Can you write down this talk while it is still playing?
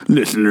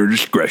Listener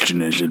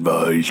discretion is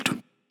advised.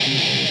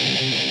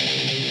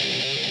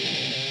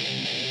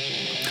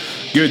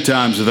 Good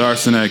Times with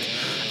Arsenic,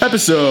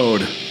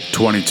 episode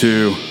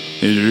 22.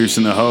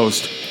 Introducing the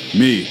host,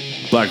 me,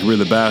 Blackbeard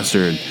The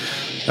Bastard.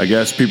 I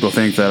guess people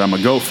think that I'm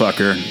a goat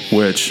fucker,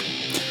 which,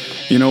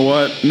 you know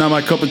what? Not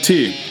my cup of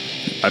tea.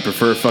 I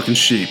prefer fucking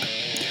sheep.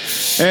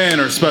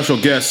 And our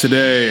special guest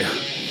today,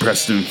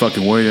 Preston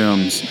fucking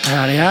Williams.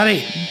 Howdy, howdy.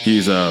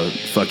 He's a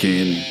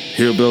fucking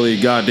hillbilly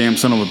goddamn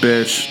son of a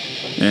bitch.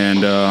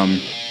 And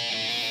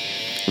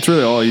that's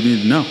really all you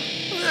need to know.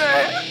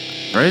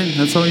 Right?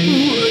 That's all you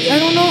need? I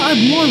don't know.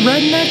 I'm more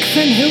redneck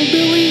than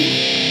hillbilly.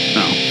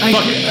 No.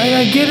 Fuck it.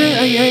 I get it.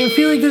 I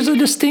feel like there's a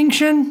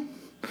distinction.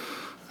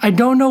 I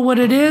don't know what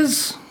it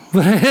is.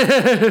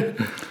 Yeah,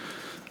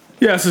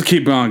 let's just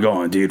keep on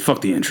going, dude.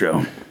 Fuck the intro.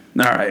 All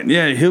right.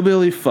 Yeah,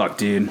 hillbilly fuck,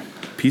 dude.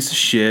 Piece of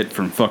shit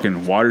from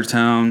fucking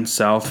Watertown,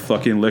 South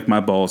fucking Lick My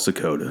Balls,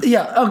 Dakota.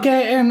 Yeah,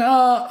 okay, and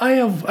I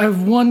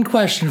have one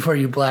question for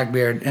you,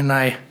 Blackbeard, and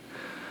I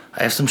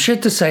have some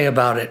shit to say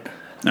about it.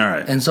 All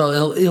right. And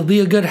so it'll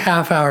be a good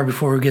half hour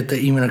before we get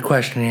even a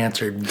question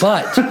answered.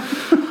 But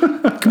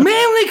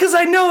mainly because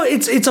I know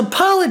it's a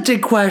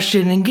politic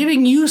question, and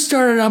getting you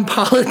started on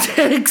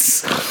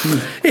politics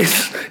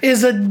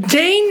is a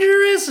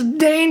dangerous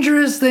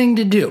thing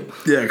to do.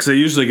 Yeah, because it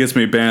usually gets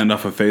me banned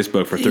off of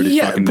Facebook for 30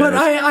 fucking days. But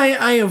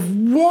I have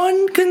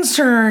one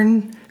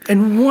concern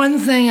and one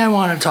thing I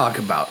want to talk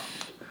about.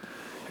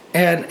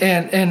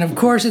 And of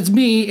course it's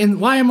me, and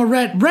why I'm a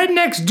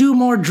rednecks do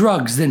more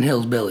drugs than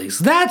hillbillies.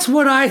 That's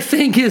what I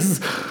think is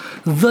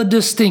the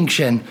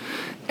distinction.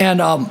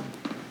 And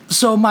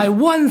so my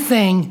one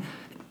thing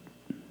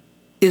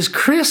is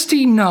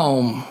Kristi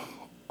Noem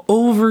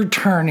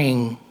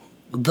overturning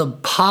the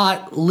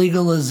pot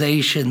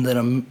legalization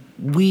that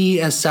we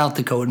as South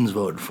Dakotans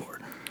voted for.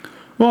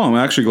 Well, I'm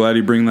actually glad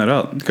you bring that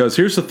up, because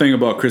here's the thing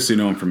about Kristi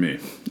Noem for me.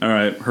 All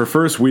right, her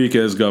first week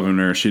as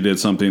governor, she did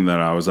something that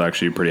I was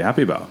actually pretty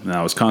happy about, and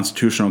that was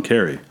constitutional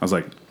carry. I was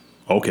like,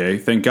 okay,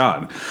 thank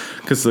God.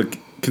 Because the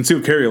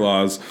concealed carry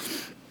laws,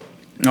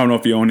 I don't know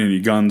if you own any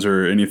guns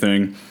or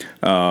anything,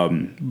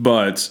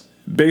 but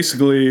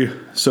basically,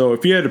 so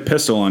if you had a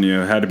pistol on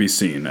you, it had to be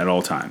seen at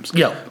all times.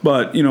 Yeah.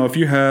 But, you know, if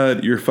you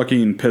had your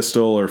fucking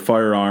pistol or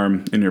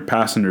firearm in your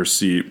passenger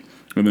seat,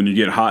 and then you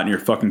get hot in your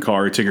fucking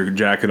car, you take your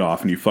jacket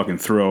off, and you fucking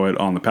throw it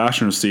on the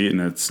passenger seat,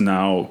 and it's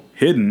now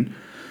hidden,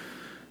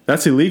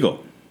 that's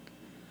illegal.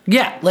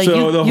 Yeah, like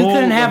so you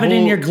couldn't have it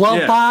in your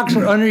glove box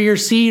or under your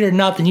seat or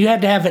nothing. You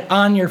had to have it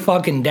on your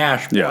fucking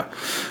dashboard. Yeah.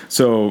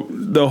 So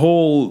the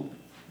whole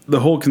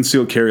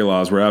concealed carry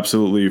laws were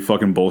absolutely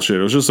fucking bullshit.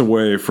 It was just a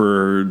way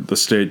for the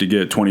state to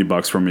get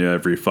 $20 from you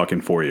every fucking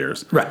 4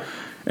 years. Right.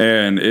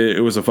 And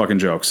it was a fucking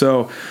joke.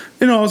 So,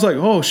 you know, I was like,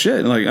 oh,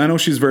 shit. Like, I know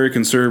she's very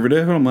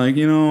conservative. And I'm like,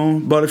 you know,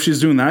 but if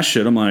she's doing that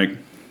shit, I'm like,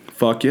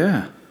 fuck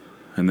yeah.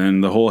 And then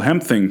the whole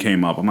hemp thing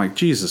came up. I'm like,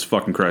 Jesus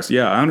fucking Christ.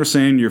 Yeah, I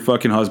understand your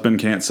fucking husband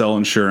can't sell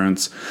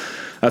insurance.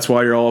 That's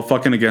why you're all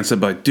fucking against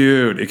it. But,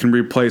 dude, it can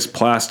replace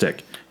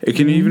plastic. It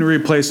can even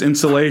replace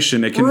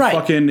insulation. It can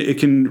fucking,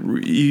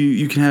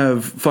 you can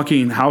have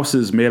fucking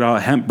houses made out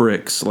of hemp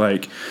bricks.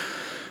 Like,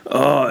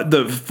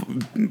 the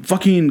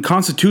fucking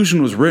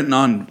Constitution was written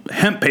on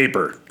hemp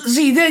paper.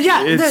 See,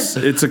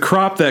 it's a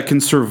crop that can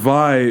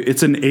survive.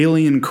 It's an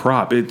alien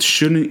crop. It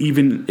shouldn't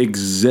even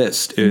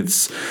exist.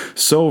 It's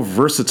so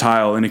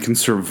versatile, and it can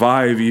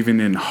survive even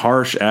in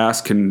harsh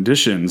ass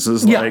conditions.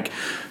 It's like,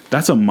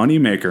 that's a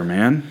moneymaker,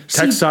 man.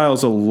 See,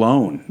 textiles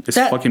alone is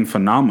fucking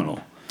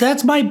phenomenal.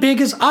 That's my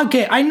biggest...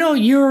 Okay, I know do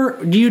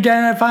you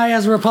identify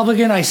as a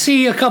Republican? I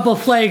see a couple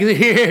flags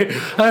here.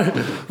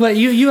 But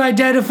you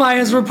identify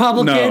as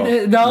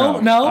Republican?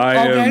 No?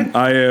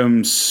 I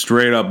am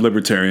straight up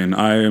libertarian.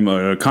 I am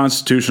a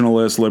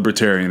constitutionalist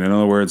libertarian. In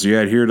other words, you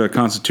adhere to the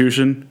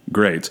Constitution?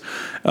 Great.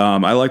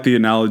 I like the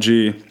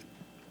analogy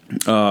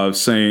of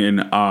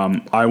saying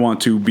I want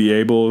to be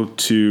able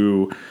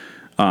to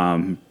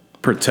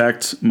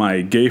protect my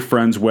gay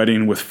friend's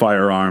wedding with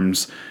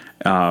firearms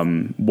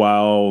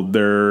while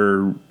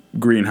their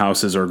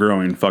greenhouses are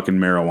growing fucking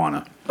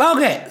marijuana.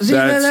 Okay. See,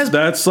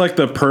 that's like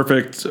the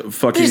perfect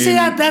fucking... See,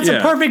 that's a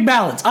perfect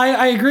balance.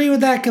 I agree with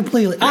that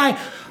completely. Yeah.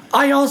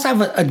 I also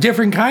have a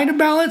different kind of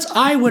balance.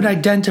 I would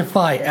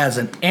identify as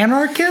an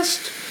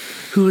anarchist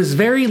who is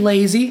very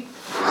lazy.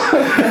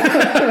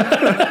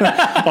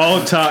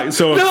 All talk.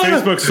 So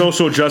Facebook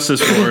social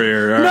justice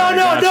warrior. No.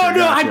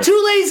 I'm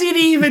too lazy to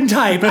even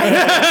type.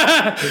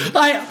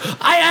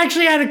 I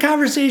actually had a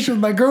conversation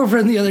with my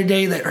girlfriend the other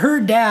day that her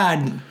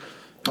dad,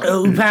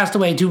 who passed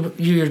away 2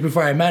 years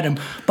before I met him,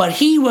 but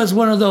he was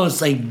one of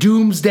those like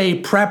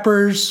doomsday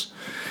preppers.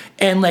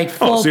 And like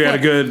so you had a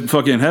good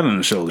fucking head on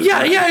his shoulders. Yeah.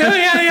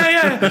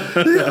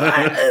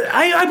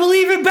 I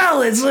believe in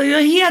balance. Like,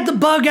 he had the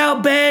bug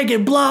out bag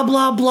and blah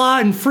blah blah,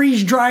 and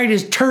freeze dried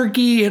his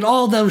turkey and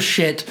all those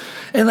shit.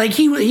 And like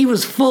he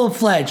was full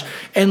fledged.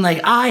 And like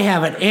I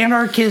have an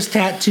anarchist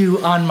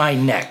tattoo on my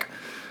neck.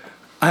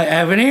 I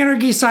have an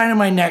anarchy sign on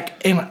my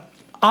neck, and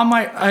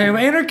I have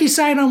anarchy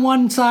sign on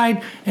one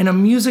side and a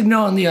music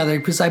note on the other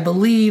because I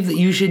believe that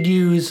you should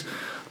use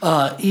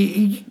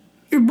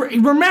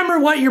remember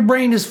what your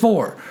brain is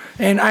for.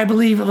 And I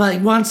believe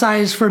like one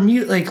side is for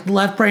like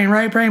left brain,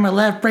 right brain. My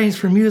left brain's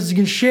for music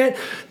and shit.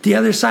 The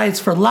other side's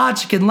for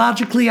logic. And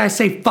logically, I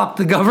say fuck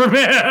the government.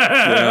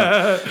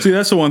 Yeah. See,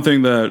 that's the one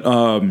thing that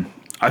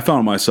I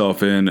found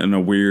myself in a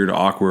weird,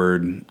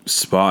 awkward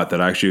spot that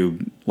I actually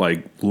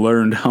like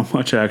learned how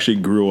much I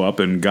actually grew up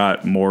and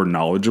got more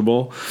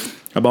knowledgeable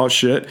about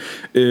shit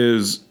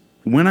is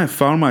when I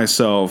found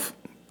myself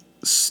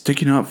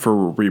sticking up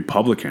for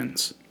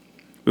Republicans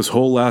this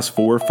whole last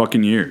 4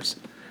 fucking years.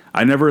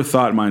 I never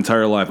thought in my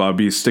entire life I'd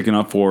be sticking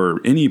up for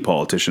any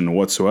politician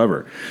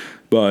whatsoever.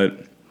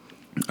 But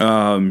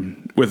I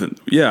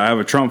have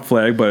a Trump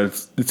flag,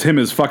 but it's him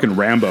as fucking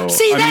Rambo.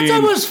 See, that's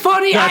almost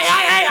funny.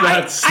 I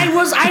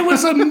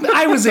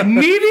was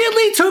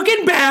immediately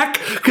taken back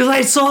because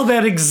I saw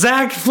that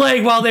exact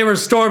flag while they were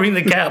storming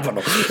the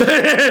Capitol.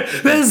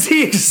 That's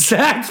the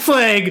exact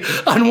flag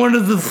on one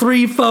of the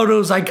 3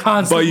 photos I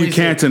constantly. But you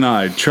can't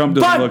deny Trump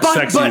doesn't look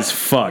sexy as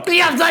fuck.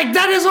 Yeah, like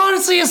that is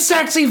honestly a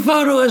sexy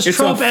photo as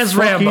Trump as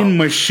Rambo. It's a fucking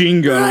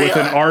machine gun with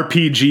an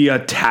RPG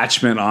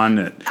attachment on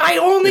it. I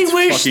only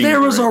wish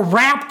there was a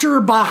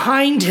raptor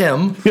behind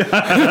him.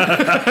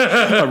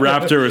 A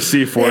raptor with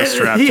C4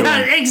 strapped to him.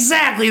 Yeah,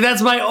 exactly.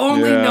 That's my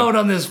only note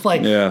on this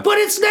flight. Yeah. But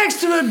it's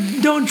next to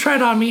the don't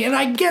tread on me, and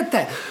I get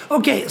that.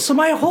 Okay, so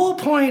my whole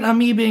point on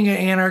me being an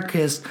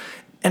anarchist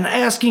and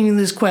asking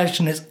this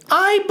question is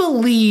I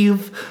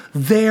believe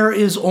there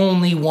is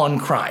only one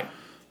crime.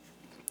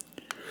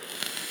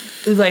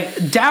 Like,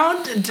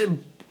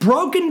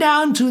 broken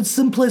down to its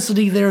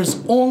simplicity,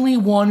 there's only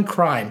one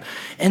crime.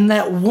 And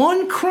that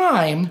one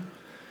crime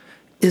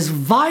is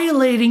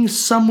violating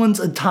someone's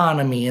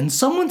autonomy. And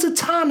someone's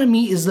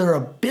autonomy is their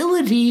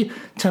ability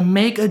to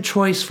make a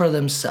choice for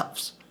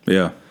themselves.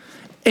 Yeah.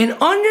 And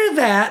under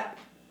that,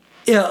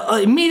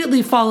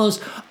 immediately follows,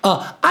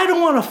 I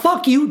don't want to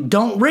fuck you,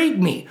 don't rape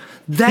me.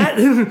 That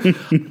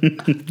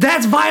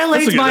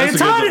violates my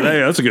autonomy.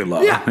 That's a good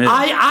law. Yeah.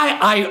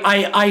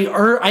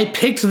 I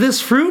picked this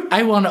fruit.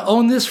 I want to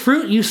own this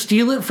fruit. You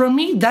steal it from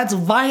me. That's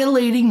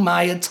violating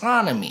my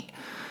autonomy.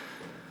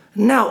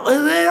 Now,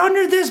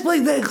 under this,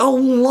 like, a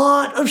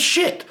lot of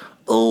shit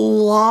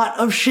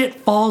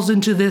falls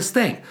into this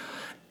thing,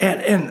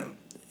 and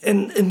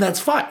that's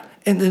fine.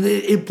 And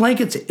it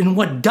blankets it. And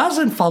what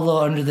doesn't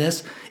follow under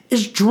this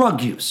is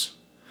drug use.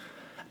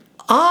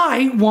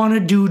 I want to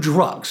do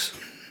drugs.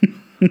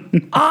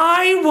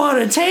 I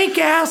want to take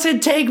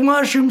acid, take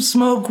mushrooms,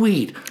 smoke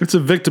weed. It's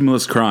a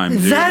victimless crime,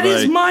 dude. That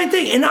is my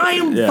thing. And I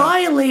am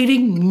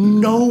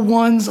violating no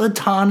one's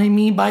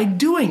autonomy by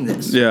doing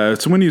this. Yeah,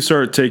 it's when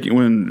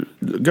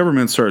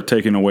governments start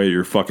taking away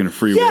your fucking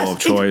free will of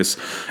choice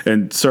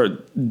and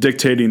start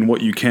dictating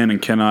what you can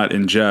and cannot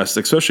ingest,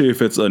 especially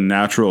if it's a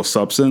natural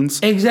substance.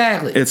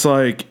 Exactly. It's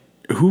like,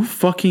 who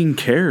fucking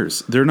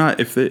cares? They're not,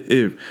 if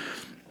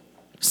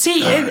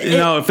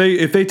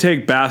they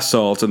take bath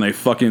salts and they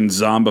fucking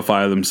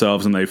zombify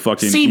themselves and they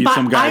fucking eat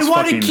some guy's fucking face. I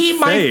want to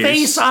keep my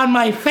face on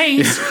my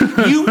face.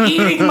 You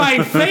eating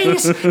my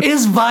face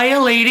is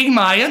violating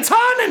my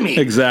autonomy.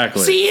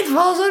 Exactly. See, it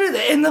falls under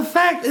that. And the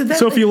fact that...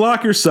 So if you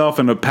lock yourself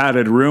in a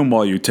padded room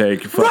while you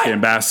take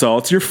fucking bath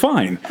salts, you're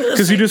fine.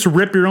 Because you just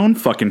rip your own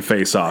fucking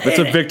face off. It's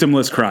a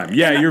victimless crime.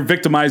 Yeah, you're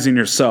victimizing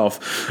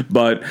yourself.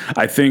 But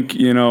I think,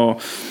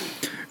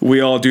 we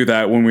all do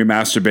that when we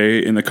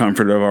masturbate in the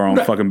comfort of our own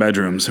fucking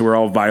bedrooms. We're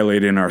all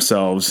violating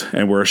ourselves,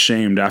 and we're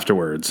ashamed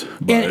afterwards.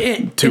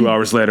 But 2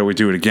 hours later, we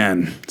do it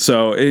again.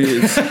 So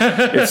it's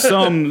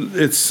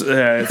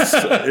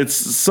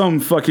some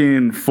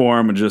fucking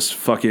form of just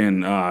fucking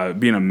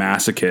being a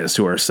masochist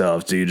to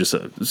ourselves, dude. Just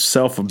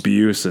self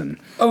abuse, and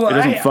it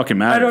doesn't fucking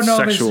matter. I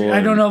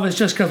don't know if it's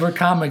just because we're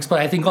comics,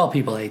 but I think all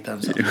people hate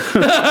themselves.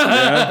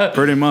 Yeah,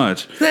 pretty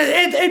much.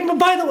 And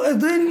by the way,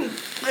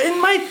 and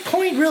my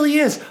point really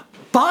is,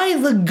 by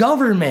the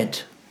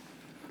government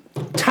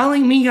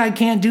telling me I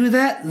can't do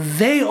that,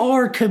 they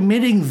are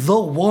committing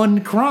the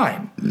one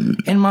crime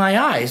in my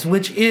eyes,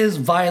 which is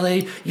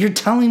violate. You're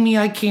telling me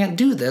I can't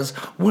do this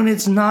when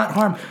it's not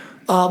harm.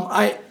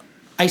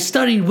 I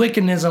studied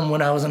Wiccanism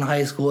when I was in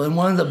high school, and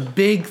one of the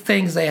big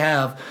things they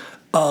have,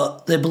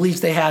 the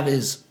beliefs they have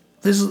is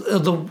this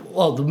is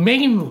one of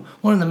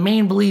the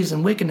main beliefs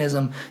in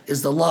Wiccanism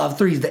is the law of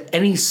threes, that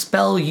any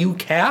spell you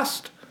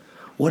cast,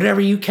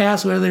 whatever you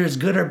cast, whether it's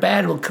good or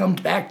bad, will come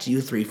back to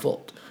you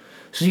threefold.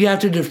 So you have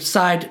to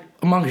decide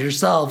amongst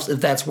yourselves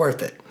if that's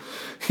worth it.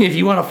 If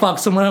you want to fuck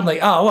someone, I'm like,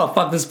 oh, I want to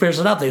fuck this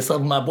person up. They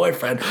slept with my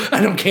boyfriend. I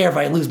don't care if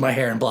I lose my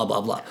hair and blah,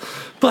 blah, blah.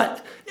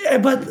 But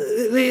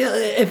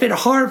if it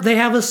harms, they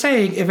have a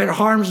saying, if it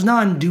harms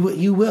none, do what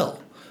you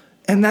will.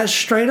 And that's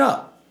straight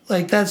up.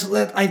 Like,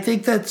 I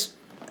think it's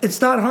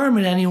not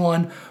harming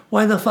anyone.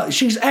 Why the fuck?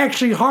 She's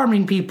actually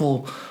harming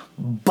people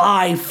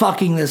by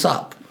fucking this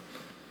up.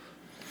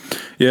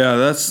 Yeah,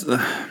 that's...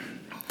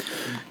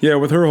 Yeah,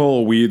 with her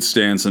whole weed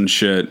stance and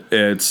shit,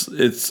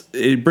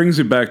 it brings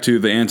me back to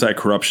the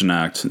Anti-Corruption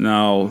Act.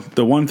 Now,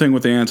 the one thing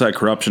with the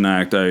Anti-Corruption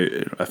Act,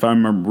 if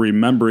I'm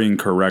remembering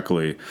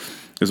correctly,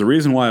 is the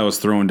reason why I was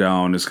thrown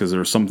down is because there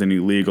was something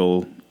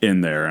illegal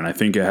in there, and I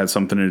think it had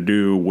something to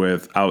do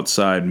with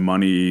outside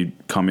money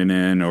coming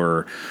in,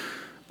 or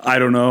I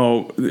don't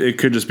know. It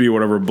could just be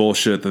whatever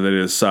bullshit that they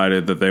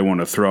decided that they want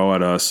to throw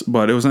at us.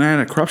 But it was an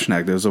Anti-Corruption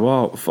Act. It was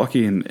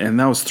and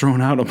that was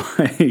thrown out of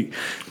my.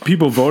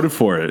 People voted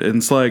for it, and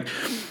it's like,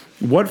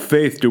 what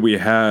faith do we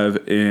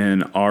have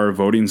in our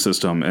voting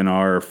system, in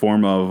our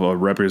form of a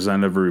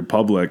representative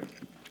republic?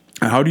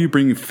 How do you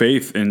bring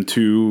faith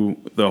into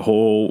the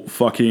whole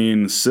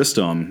fucking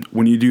system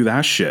when you do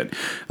that shit?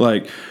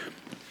 Like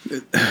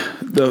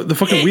the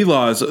fucking weed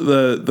laws,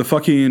 the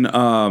fucking.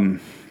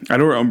 I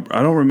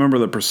don't remember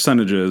the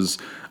percentages.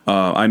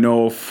 I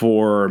know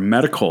for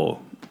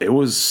medical, it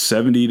was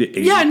 70 to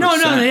 80%.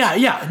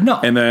 Yeah, no.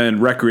 And then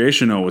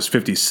recreational was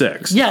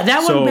 56. Yeah,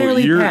 that one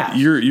barely passed.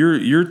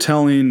 You're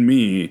telling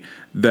me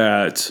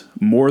that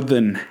more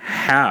than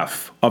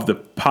half of the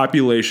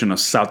population of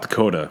South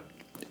Dakota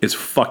is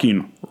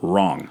fucking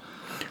wrong.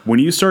 When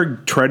you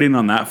start treading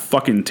on that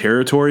fucking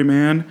territory,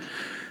 man,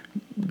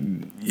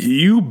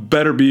 you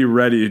better be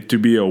ready to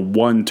be a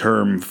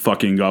one-term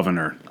fucking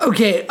governor.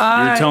 Okay,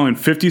 you're telling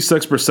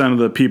 56% of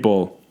the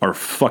people are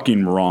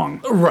fucking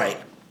wrong. Right.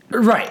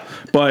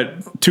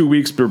 But 2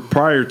 weeks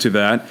prior to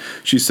that,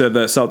 she said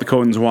that South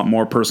Dakotans want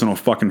more personal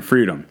fucking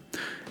freedom.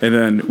 And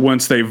then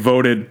once they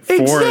voted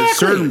for a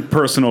certain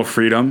personal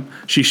freedom,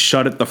 she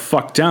shut it the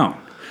fuck down.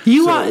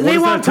 They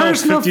want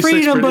personal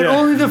freedom,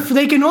 but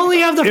they can only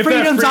have the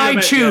freedoms I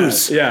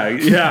choose.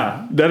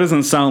 Yeah. That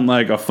doesn't sound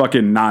like a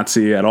fucking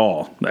Nazi at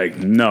all. Like,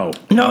 no,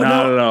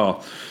 not at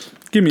all.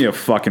 Give me a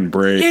fucking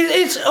break.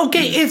 It's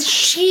okay. It's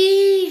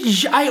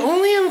she. I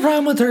only have a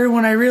problem with her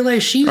when I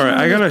realize she's. All right,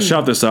 I gotta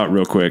shout this out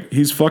real quick.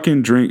 He's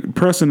fucking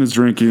Preston is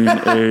drinking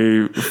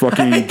a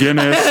fucking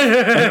Guinness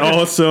and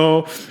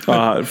also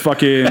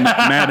fucking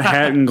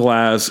Manhattan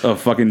glass of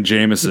fucking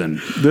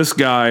Jameson. This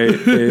guy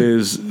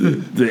is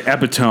the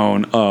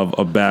epitome of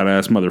a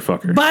badass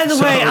motherfucker. By the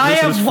way,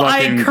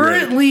 I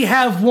currently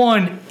have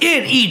one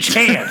in each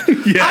hand.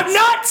 Yes. I'm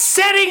not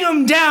setting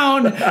them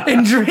down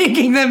and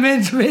drinking them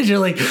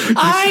individually.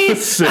 A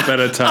sip at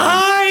a time.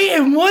 I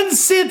am one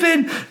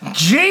sipping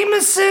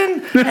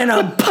Jameson and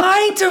a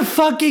pint of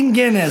fucking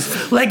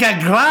Guinness, like a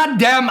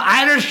goddamn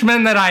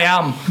Irishman that I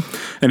am.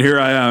 And here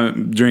I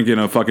am drinking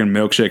a fucking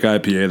milkshake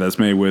IPA that's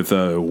made with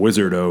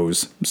Wizard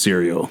O's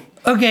cereal.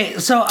 Okay,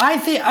 so I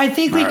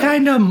think we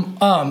kind of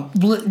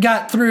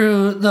got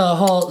through the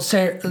whole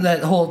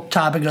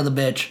topic of the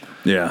bitch.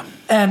 Yeah.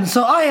 And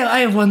so I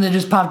have one that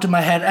just popped in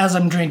my head as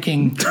I'm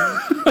drinking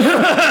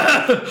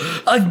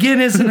a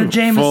Guinness and a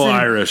Jameson. Full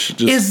Irish.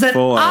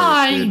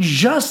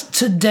 Just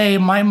today,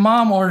 my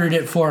mom ordered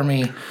it for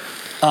me,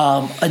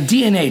 a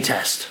DNA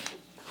test.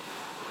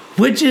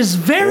 Which is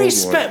very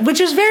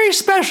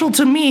special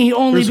to me.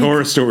 There's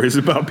horror stories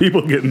about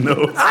people getting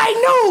those.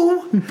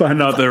 I know.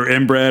 Find out they're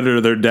inbred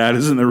or their dad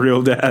isn't the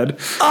real dad.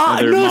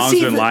 Their mom's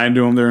been lying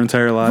to them their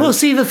entire life. Well,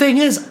 see, the thing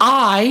is,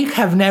 I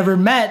have never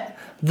met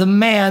the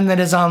man that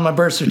is on my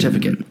birth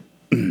certificate,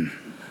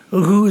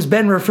 who's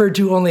been referred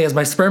to only as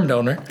my sperm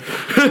donor,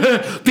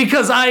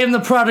 because I am the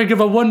product of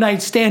a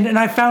one-night stand, and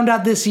I found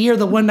out this year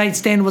the one-night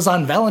stand was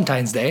on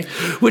Valentine's Day,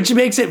 which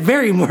makes it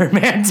very more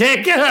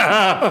romantic.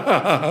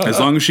 As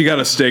long as she got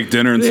a steak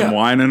dinner and some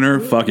wine in her,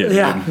 fuck it.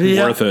 Yeah.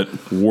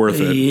 Worth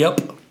it.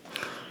 Yep.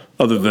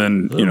 Other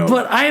than,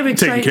 but I am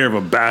taking care of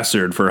a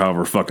bastard for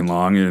however fucking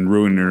long and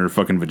ruining her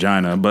fucking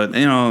vagina. But,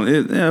 it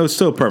was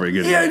still probably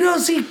good. Yeah, no,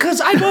 see,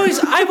 because I've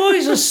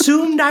always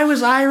assumed I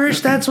was Irish.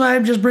 That's why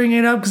I'm just bringing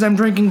it up, because I'm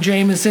drinking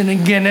Jameson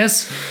and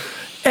Guinness.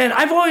 And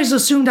I've always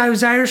assumed I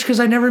was Irish because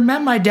I never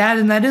met my dad,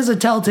 and that is a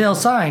telltale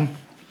sign.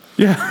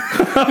 Yeah.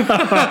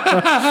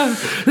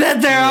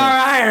 That there are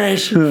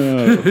Irish.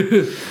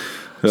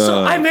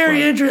 So I'm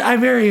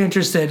very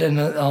interested in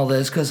all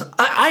this, because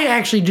I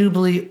actually do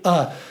believe...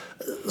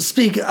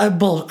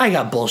 I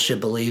got bullshit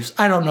beliefs.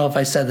 I don't know if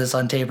I said this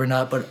on tape or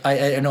not, but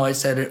I know I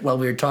said it while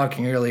we were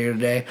talking earlier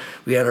today.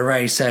 We had a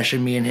writing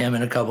session, me and him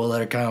and a couple of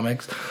other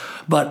comics.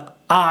 But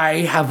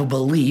I have a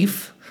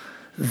belief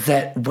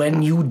that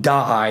when you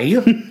die,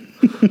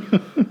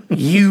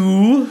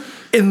 you,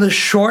 in the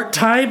short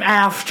time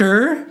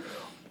after,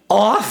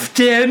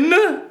 often,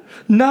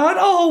 not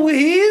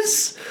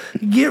always,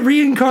 get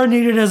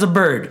reincarnated as a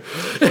bird.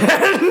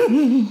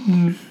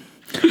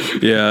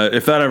 Yeah,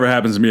 if that ever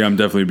happens to me, I'm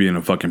definitely being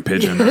a fucking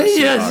pigeon.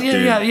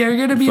 You're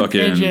gonna be a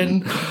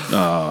pigeon.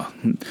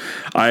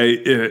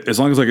 As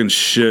long as I can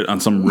shit on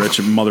some rich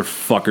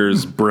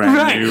motherfucker's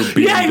brand new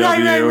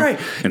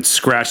BMW and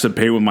scratch the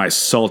paint with my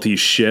salty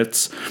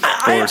shits,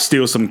 or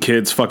steal some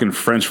kids' fucking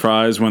French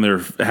fries when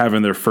they're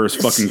having their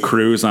first fucking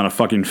cruise on a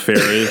fucking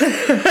ferry,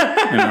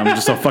 and I'm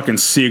just a fucking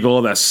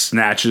seagull that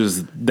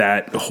snatches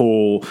that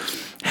whole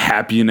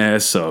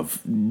happiness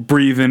of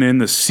breathing in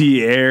the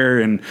sea air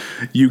and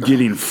you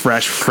getting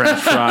fresh French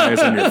fries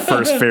on your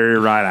first ferry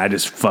ride. I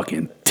just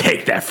fucking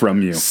take that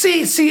from you.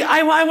 See,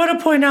 I want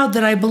to point out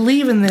that I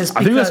believe in this.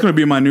 I think that's going to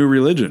be my new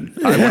religion.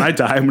 When I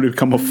die, I'm going to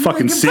become a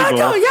fucking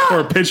seagull or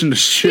a pigeon to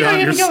shit on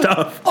your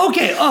stuff.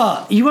 Okay,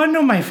 you want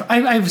to know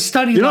I've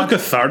studied. You know how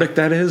cathartic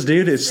that is,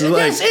 dude? It's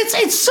like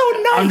it's so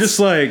nice. I'm just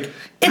like.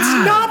 It's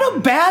not a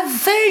bad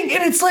thing,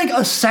 and it's like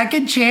a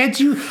second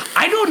chance.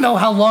 I don't know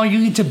how long you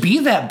need to be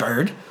that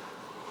bird.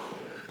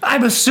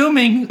 I'm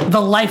assuming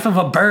the life of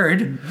a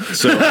bird.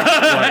 So,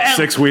 what,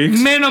 6 weeks?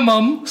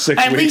 Minimum. 6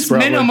 weeks, at least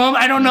probably. minimum.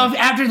 I don't know if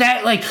after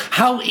that, like,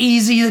 how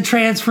easy the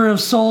transfer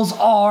of souls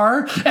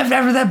are. If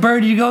after that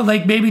bird, you go,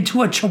 like, maybe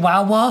to a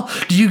chihuahua?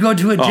 Do you go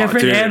to a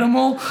different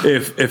animal?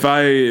 If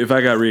I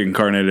got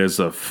reincarnated as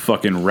a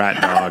fucking rat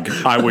dog,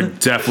 I would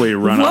definitely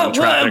run out of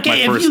traffic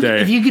my first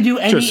day. If you could do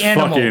any just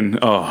animal.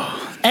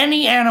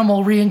 Any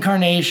animal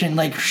reincarnation,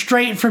 like,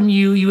 straight from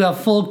you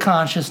have full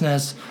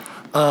consciousness,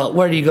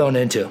 what are you going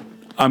into?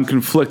 I'm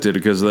conflicted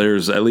because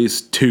there's at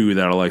least 2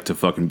 that I like to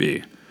fucking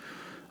be.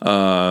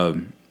 I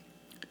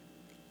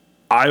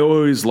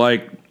always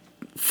like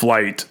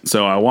flight,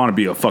 so I want to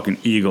be a fucking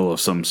eagle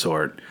of some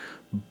sort.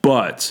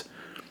 But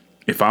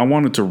if I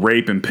wanted to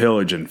rape and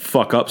pillage and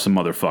fuck up some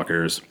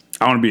motherfuckers,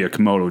 I want to be a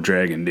Komodo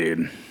dragon,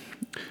 dude.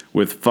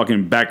 With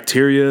fucking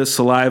bacteria,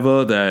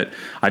 saliva that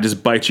I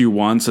just bite you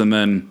once and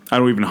then I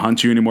don't even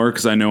hunt you anymore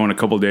because I know in a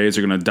couple of days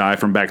you're going to die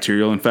from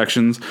bacterial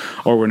infections.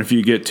 Or when if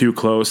you get too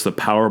close, the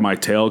power of my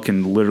tail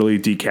can literally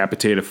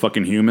decapitate a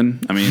fucking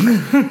human. I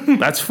mean,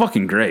 that's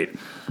fucking great.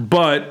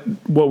 But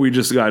what we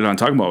just got on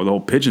talking about with the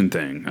whole pigeon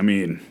thing, I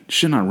mean,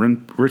 shitting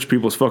on rich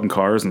people's fucking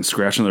cars and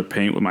scratching their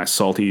paint with my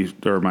salty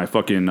or my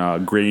fucking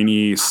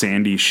grainy,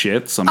 sandy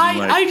shits.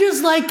 I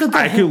just like that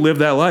I could live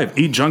that life.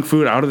 Eat junk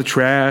food out of the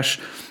trash.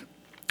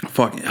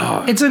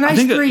 It's a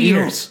nice 3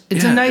 years.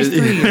 It's a nice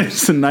 3 years.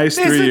 It's a nice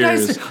 3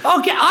 years.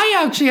 Okay,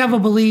 I actually have a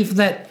belief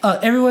that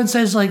everyone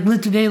says, like, live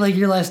today like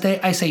your last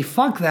day. I say,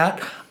 fuck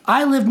that.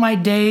 I live my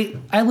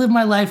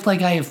life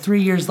like I have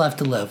 3 years left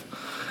to live.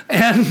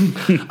 And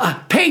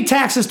pay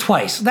taxes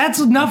twice.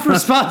 That's enough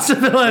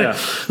responsibility. Yeah.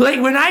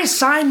 Like, when I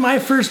signed my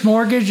first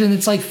mortgage and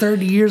it's like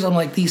 30 years, I'm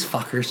like, these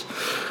fuckers.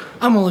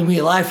 I'm only be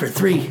alive for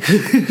 3.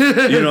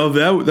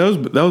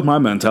 That was my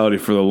mentality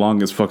for the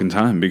longest fucking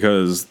time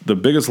because the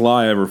biggest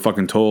lie I ever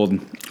fucking told,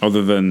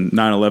 other than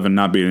 9/11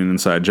 not being an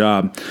inside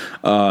job,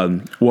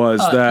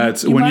 was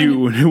that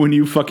when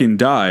you fucking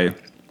die,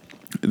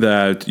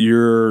 that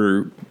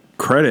your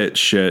credit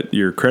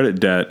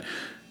debt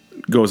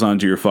goes on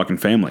to your fucking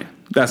family.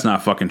 That's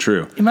not fucking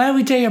true. You mind if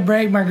we take a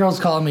break? My girl's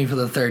calling me for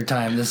the 3rd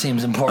time. This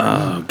seems important.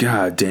 Oh,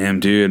 god damn,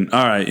 dude.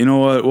 All right, you know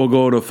what? We'll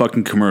go to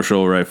fucking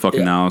commercial right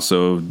fucking now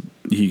so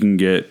he can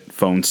get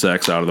phone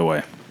sex out of the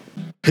way.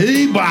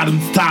 Hey,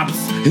 bottoms, tops,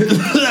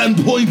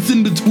 and points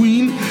in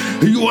between.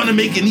 You want to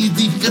make an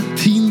easy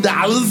 $15?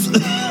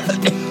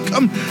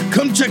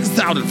 Come check us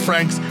out at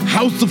Frank's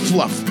House of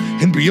Fluff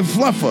and be a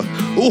fluffer.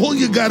 All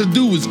you gotta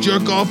do is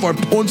jerk off our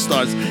porn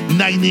star's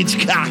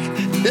 9-inch cock.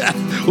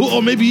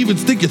 Or maybe even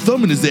stick your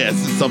thumb in his ass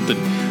or something.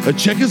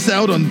 Check us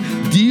out on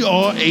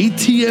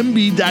dratmb.com.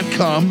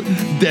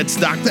 That's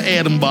Dr.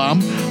 Adam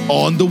Bomb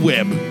on the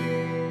web.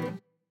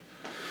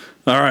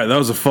 All right, that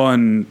was a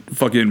fun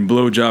fucking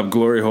blowjob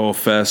glory hole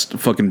fest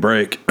fucking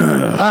break.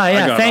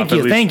 Yeah,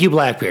 thank you,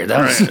 Blackbeard.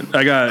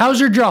 How's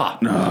your jaw?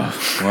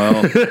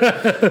 Well,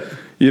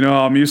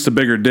 I'm used to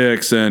bigger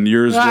dicks, and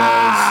yours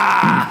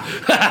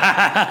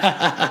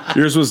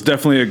was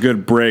definitely a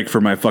good break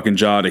for my fucking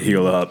jaw to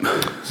heal up.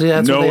 See,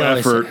 that's no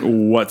effort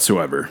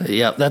whatsoever.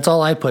 Yep, that's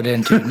all I put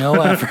into.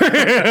 No effort.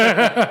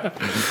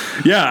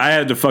 Yeah, I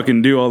had to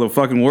fucking do all the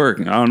fucking work.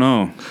 I don't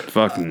know,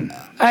 fucking.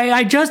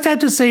 I just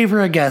had to say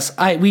for a guess.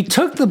 We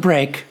took the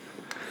break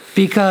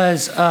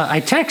because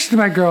I texted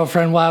my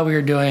girlfriend while we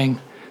were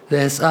doing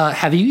this.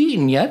 Have you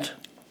eaten yet?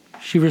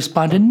 She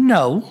responded,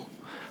 no.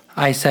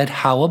 I said,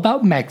 how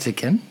about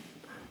Mexican?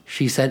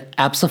 She said,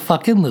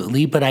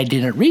 abso-fucking-lutely, but I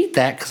didn't read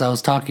that because I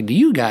was talking to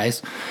you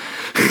guys.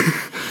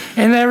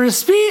 And I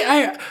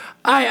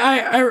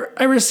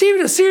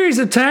received a series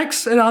of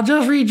texts, and I'll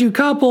just read you a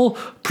couple.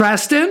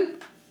 Preston.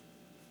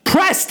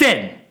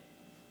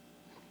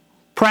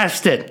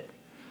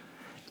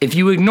 If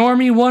you ignore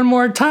me one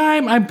more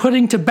time, I'm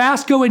putting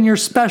Tabasco in your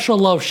special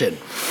lotion.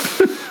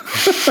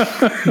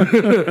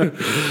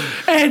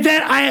 And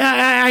then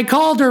I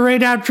called her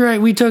right after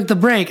we took the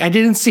break. I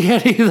didn't see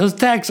any of those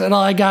texts, and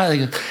all I got,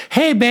 goes,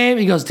 hey, babe.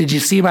 He goes, did you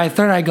see my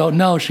third? I go,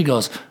 no. She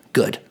goes,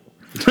 good.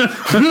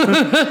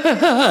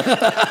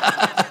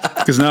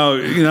 Because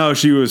now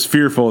she was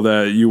fearful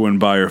that you wouldn't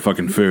buy her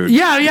fucking food.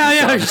 Yeah.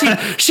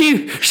 She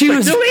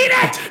was. Delete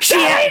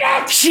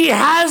it. She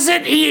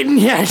hasn't eaten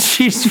yet.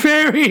 She's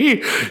feral.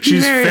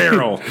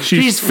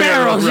 She's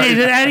feral. Right.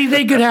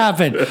 Anything could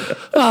happen.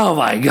 Oh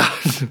my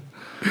god.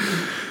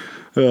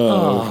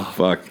 Oh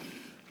fuck.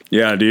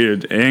 Yeah,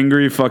 dude.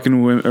 Angry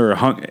fucking women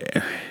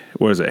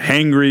what is it?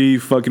 Hangry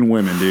fucking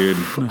women, dude.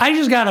 I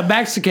just got a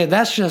Mexican.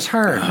 That's just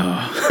her.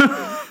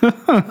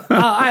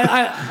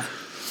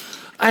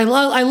 I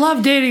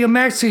love dating a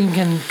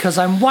Mexican because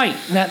I'm white,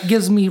 and that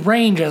gives me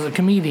range as a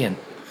comedian.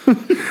 Like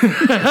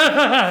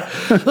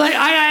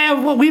I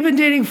have, well, we've been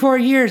dating 4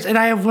 years, and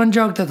I have one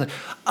joke that's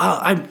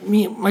like,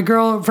 my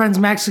girlfriend's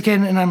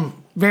Mexican, and I'm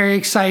very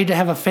excited to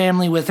have a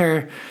family with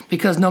her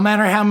because no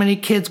matter how many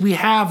kids we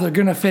have, they're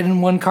gonna fit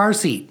in one car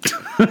seat.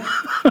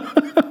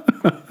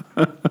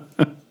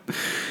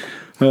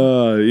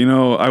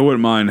 I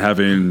wouldn't mind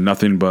having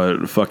nothing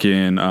but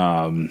fucking,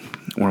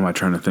 what am I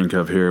trying to think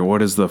of here?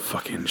 What is the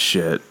fucking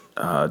shit?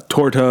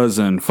 Tortas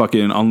and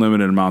fucking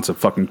unlimited amounts of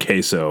fucking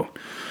queso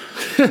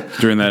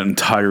during that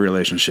entire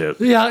relationship.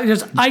 Yeah,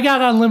 I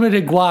got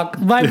unlimited guac.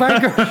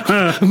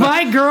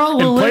 My girl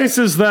will in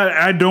places that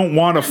I don't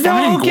want to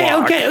find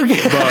guac.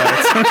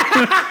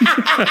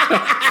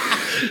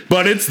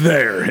 But it's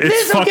there.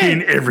 It's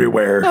fucking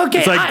everywhere. Okay,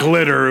 it's like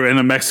glitter in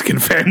a Mexican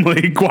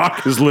family.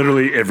 Guac is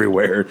literally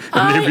everywhere in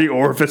every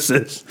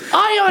orifices.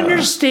 I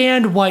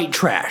understand white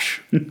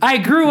trash. I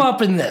grew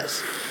up in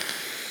this.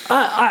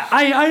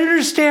 I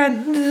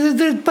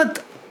understand,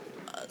 but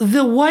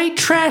the white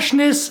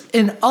trashness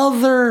in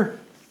other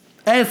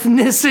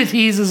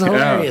ethnicities is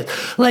hilarious. Yeah.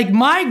 Like,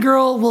 my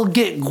girl will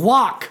get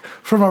guac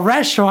from a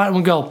restaurant and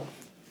will go,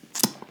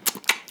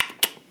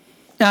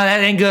 no,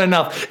 that ain't good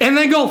enough. And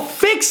then go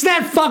fix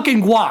that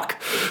fucking guac.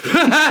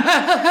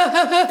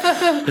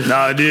 No,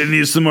 I did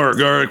need some more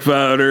garlic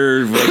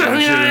powder.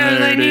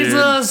 They need a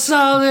little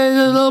salt,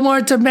 a little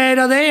more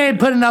tomato. They ain't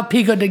putting enough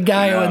pico de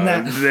gallo in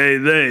that.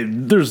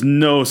 There's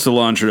no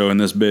cilantro in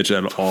this bitch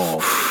at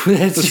all.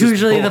 That's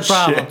usually the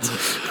problem.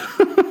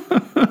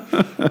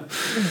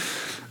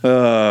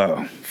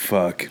 Oh,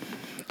 fuck.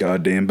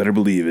 Goddamn, better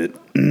believe it.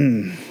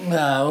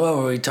 What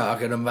were we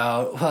talking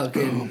about?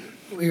 Fucking,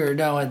 we were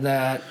done with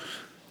that.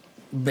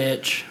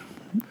 Bitch.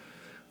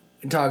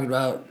 We're talking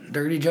about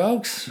dirty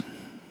jokes?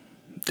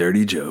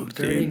 Dirty jokes.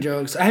 Dirty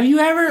jokes. Have you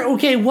ever,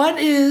 what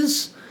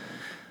is,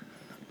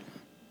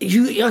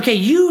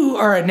 you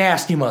are a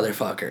nasty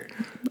motherfucker.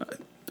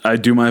 I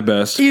do my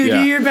best. You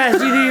do your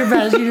best.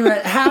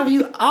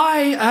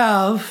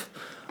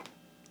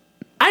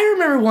 I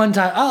remember one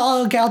time,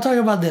 I'll talk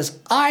about this.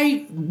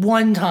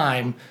 One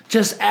time,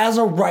 just as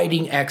a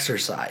writing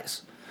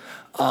exercise,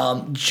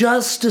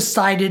 just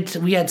decided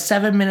we had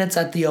 7 minutes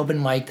at the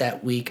open mic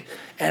that week,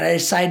 and I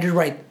decided to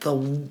write the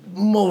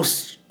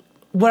most,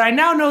 what I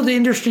now know the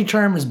industry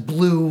term is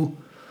blue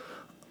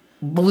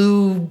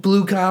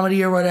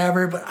comedy or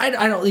whatever, but I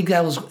don't think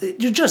that was,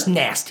 you're just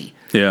nasty.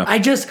 Yeah.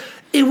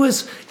 It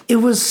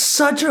was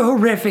such a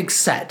horrific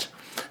set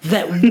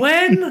that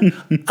when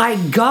I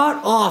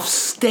got off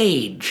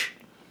stage,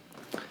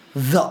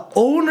 the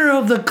owner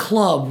of the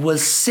club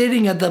was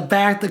sitting at the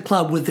back of the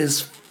club with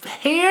his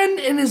hand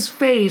in his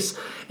face,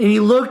 and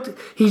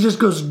he just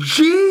goes,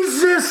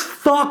 Jesus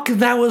fuck,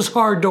 that was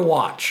hard to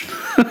watch.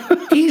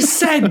 He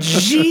said,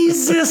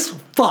 Jesus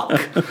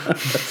fuck.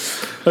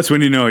 That's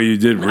when you know you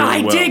did really well.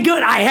 I did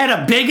good. I had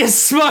the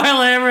biggest smile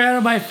I ever had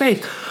on my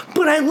face.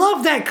 But I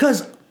love that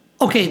because,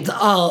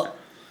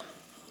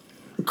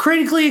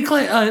 critically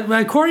acclaimed,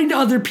 according to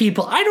other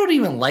people, I don't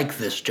even like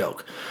this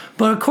joke.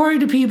 But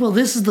according to people,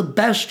 this is the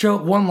best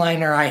joke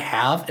one-liner I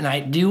have, and I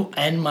do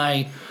end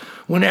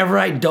whenever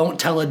I don't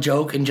tell a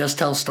joke and just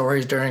tell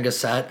stories during a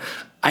set,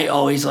 I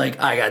always I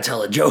gotta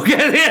tell a joke.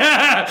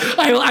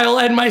 I'll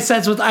end my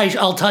sets with,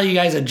 I'll tell you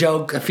guys a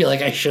joke. I feel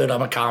like I should.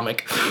 I'm a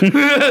comic.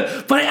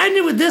 But I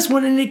ended with this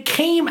one, and it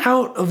came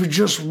out of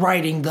just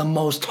writing the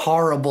most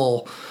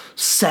horrible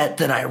set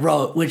that I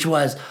wrote, which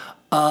was,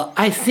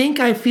 I think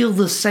I feel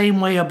the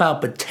same way about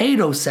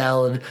potato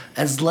salad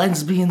as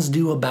lesbians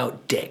do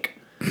about dick.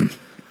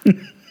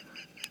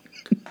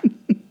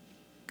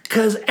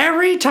 Because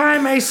every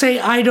time I say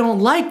I don't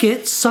like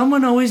it,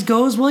 someone always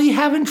goes, well, you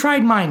haven't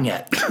tried mine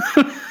yet.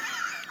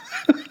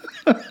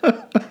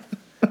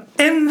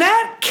 And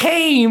that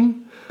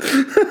came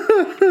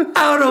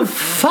out of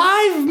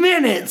 5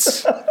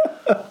 minutes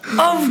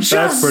of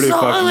just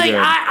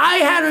I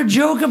had a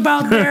joke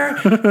about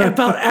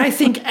I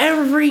think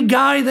every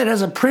guy that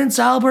has a Prince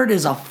Albert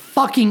is a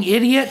fucking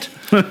idiot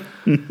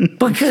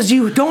because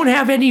you don't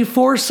have any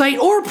foresight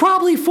or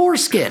probably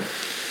foreskin.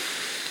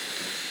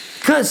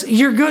 Because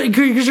you're going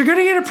to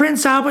get a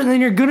Prince Albert and then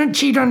you're going to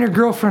cheat on your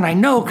girlfriend. I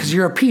know, because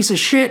you're a piece of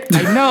shit.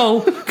 I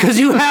know, because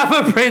you have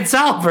a Prince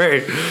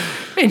Albert.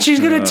 And she's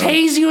going to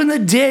tase you in the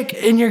dick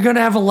and you're going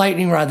to have a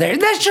lightning rod there.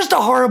 And that's just a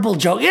horrible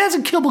joke. It has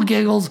a couple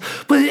giggles,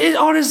 but it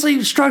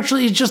honestly,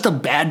 structurally, it's just a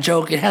bad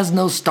joke. It has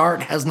no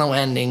start, has no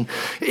ending.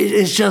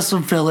 It's just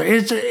some filler.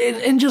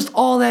 And just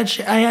all that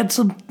shit. I had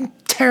some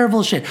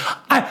terrible shit.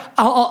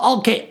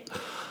 Okay.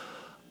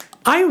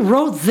 I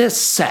wrote this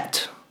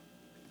set.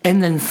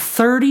 And then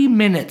 30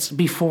 minutes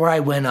before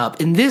I went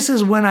up, and this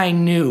is when I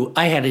knew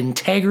I had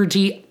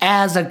integrity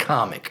as a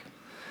comic.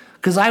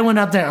 Because I went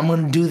up there, I'm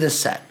going to do this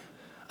set.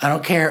 I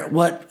don't care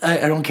what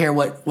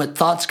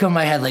thoughts come in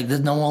my head, like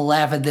no one will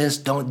laugh at this,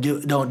 don't do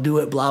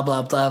it, blah,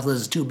 blah, blah, this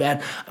is too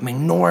bad. I'm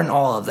ignoring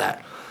all of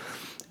that.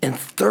 And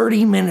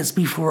 30 minutes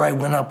before I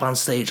went up on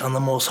stage, on the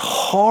most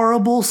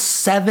horrible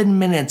 7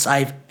 minutes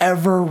I've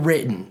ever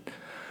written,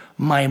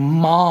 my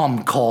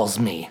mom calls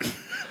me.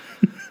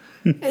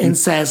 and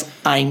says,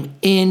 "I'm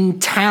in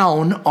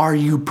town. Are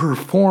you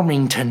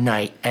performing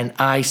tonight?" And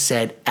I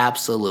said,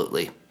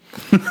 "Absolutely."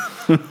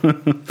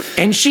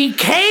 And she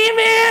came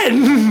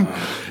in.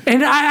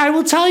 And I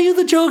will tell you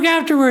the joke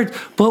afterwards.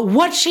 But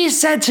what she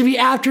said to me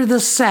after the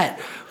set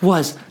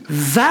was,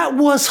 "That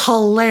was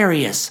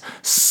hilarious.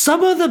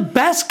 Some of the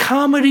best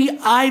comedy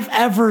I've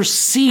ever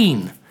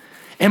seen."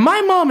 And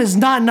my mom is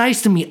not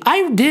nice to me.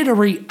 I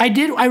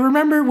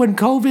remember when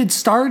COVID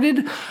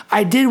started,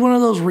 I did one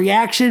of those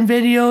reaction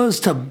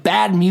videos to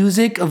bad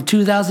music of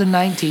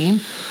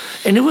 2019.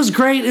 And it was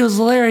great. It was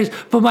hilarious.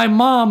 But my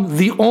mom,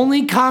 the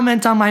only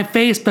comment on my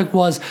Facebook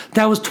was,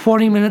 "That was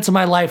 20 minutes of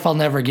my life I'll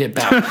never get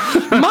back."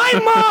 My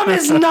mom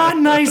is not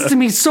nice to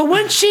me. So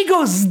when she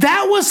goes,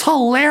 "That was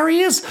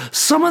hilarious.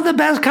 Some of the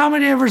best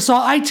comedy I ever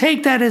saw," I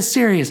take that as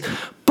serious.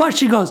 But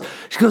she goes,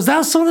 "That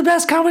was some of the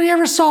best comedy I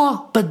ever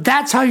saw, but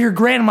that's how your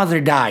grandmother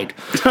died."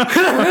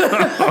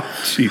 Oh,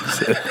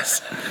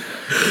 Jesus.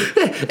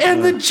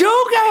 And the joke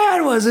I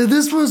had was, and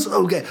this was,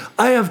 okay,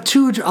 I have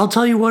two, I'll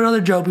tell you one other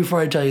joke before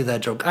I tell you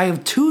that joke. I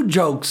have two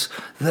jokes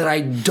that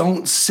I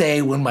don't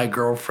say when my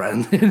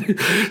girlfriend,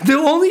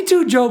 the only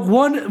two jokes,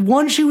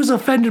 one she was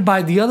offended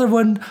by, the other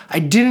one I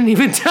didn't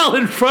even tell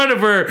in front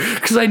of her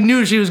because I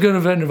knew she was going to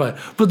offend by.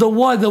 But the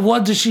one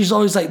that she's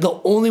always like, the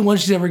only one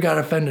she's ever got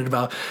offended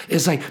about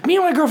is like, me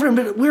and my girlfriend,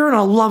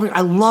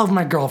 I love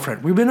my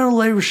girlfriend. We've been in a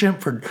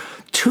relationship for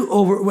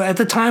at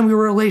the time we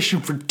were in a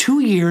relationship for 2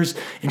 years,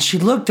 and she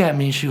looked at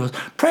me and she goes,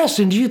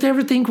 "Preston, do you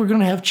ever think we're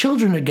going to have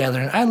children together?"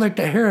 And I looked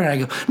at her and I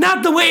go,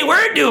 "Not the way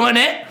we're doing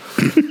it."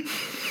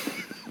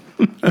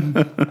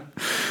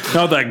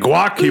 No, that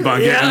guac keep on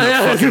getting in the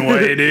fucking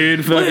way,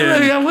 dude.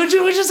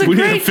 Which is a we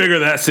great, need to figure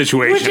that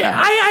situation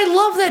out. I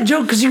love that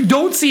joke because you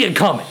don't see it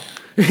coming.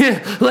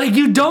 Like,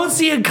 you don't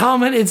see it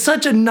coming. It's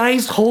such a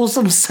nice,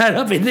 wholesome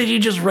setup, and then you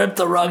just rip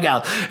the rug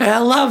out. And I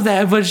love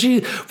that. But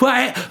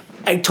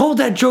I told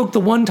that joke the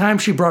one time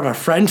she brought a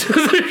friend to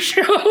the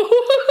show.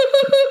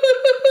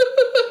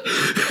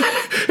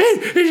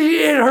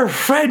 And her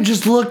friend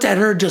just looked at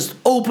her just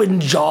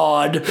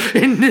open-jawed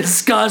in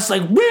disgust,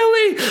 like,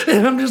 "Really?"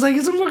 And I'm just like,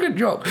 it's a fucking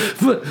joke.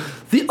 But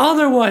the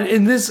other one,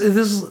 and this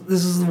is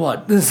the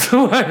one.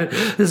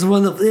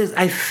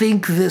 I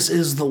think this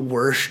is the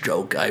worst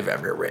joke I've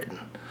ever written.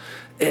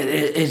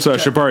 So I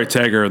should probably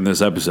tag her in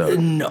this episode.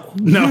 No.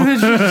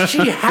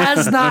 She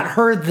has not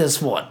heard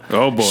this one.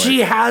 Oh, boy. She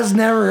has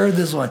never heard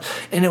this one.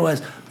 And it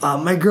was, me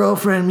and my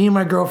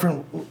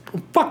girlfriend were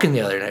fucking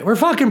the other night. We're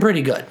fucking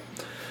pretty good.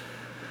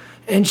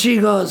 And she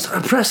goes,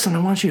 "Preston, I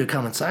want you to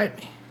come inside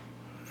me."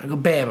 I go,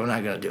 "Babe, I'm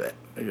not going to do it.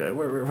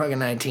 We're fucking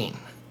 19.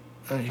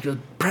 And she goes,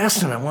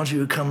 "Preston, I want you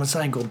to come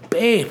inside." I go,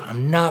 "Babe,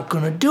 I'm not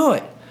going to do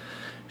it."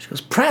 She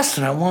goes,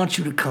 "Preston, I want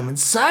you to come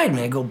inside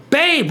me." I go,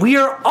 "Babe, we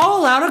are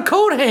all out of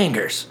coat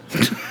hangers."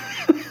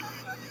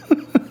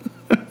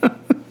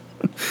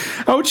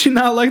 How would she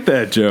not like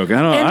that joke?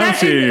 I don't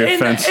see any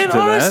offense to that. And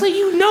honestly,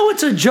 you know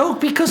it's a joke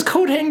because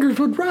coat hangers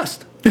would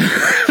rust.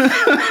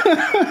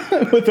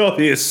 With all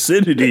the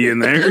acidity in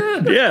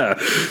there. Yeah,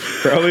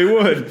 probably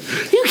would.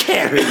 You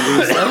can't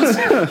lose those.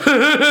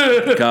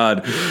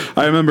 God,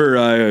 I remember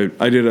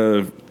I did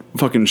a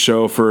fucking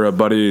show for a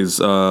buddy's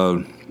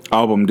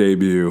album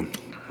debut.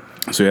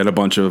 So we had a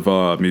bunch of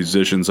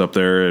musicians up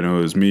there, and it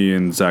was me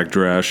and Zach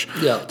Dresch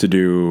to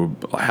do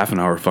a half an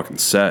hour fucking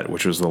set,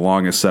 which was the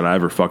longest set I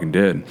ever fucking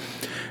did.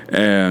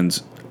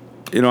 And,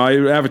 you know, I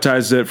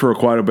advertised it for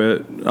quite a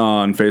bit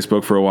on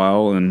Facebook for a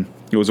while, and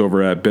it was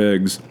over at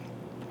Biggs.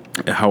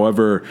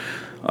 However,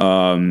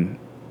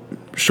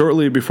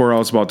 shortly before I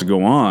was about to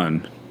go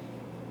on,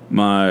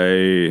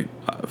 my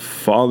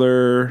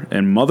father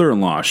and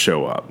mother-in-law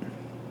show up.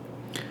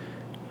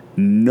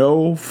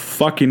 No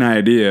fucking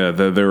idea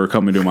that they were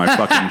coming to my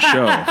fucking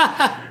show.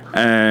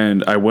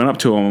 And I went up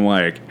to them, I'm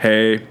like,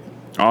 "Hey,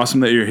 awesome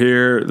that you're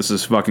here. This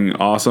is fucking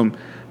awesome.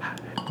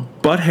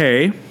 But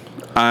hey,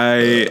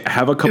 I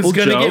have a couple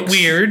jokes. It's gonna get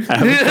weird. I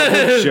have a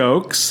couple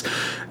jokes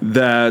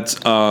that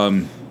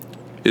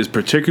is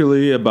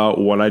particularly about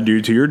what I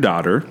do to your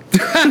daughter.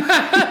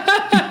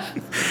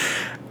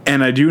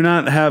 And I do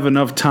not have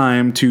enough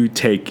time to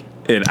take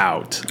it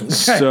out. Okay.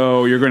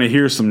 So you're going to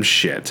hear some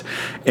shit."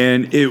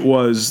 And it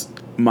was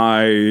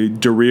my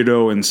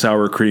Dorito and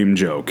sour cream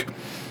joke.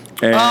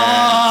 And,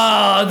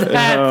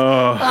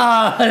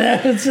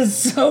 that's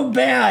just so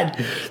bad.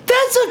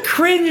 That's a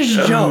cringe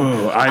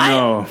joke. I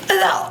know.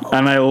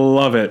 And I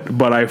love it,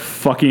 but I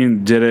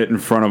fucking did it in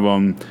front of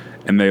them,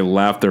 and they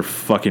laughed their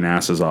fucking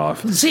asses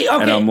off. See,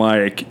 okay. And I'm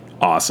like,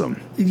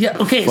 awesome. Yeah,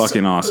 okay.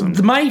 Fucking awesome.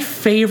 My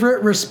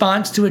favorite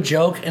response to a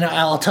joke, and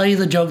I'll tell you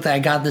the joke that I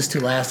got this to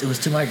last, it was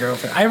to my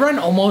girlfriend. I run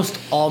almost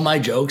all my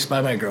jokes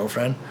by my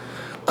girlfriend.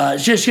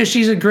 Just because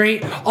she's a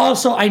great...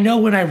 Also, I know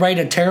when I write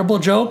a terrible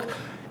joke,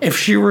 if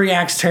she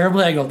reacts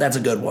terribly, I go, "That's a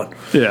good one."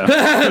 Yeah.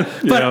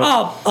 But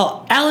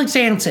Alex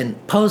Anson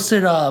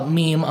posted a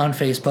meme on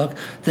Facebook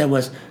that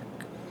was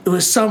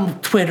some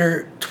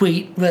Twitter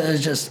tweet that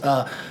was just,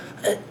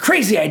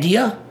 "Crazy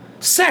idea,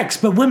 sex,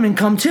 but women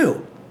come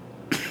too."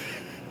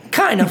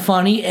 Kind of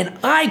funny, and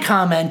I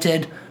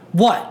commented,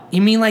 What?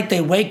 You mean like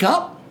they wake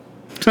up?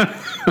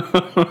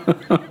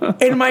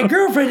 And my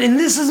girlfriend, and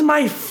this is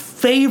my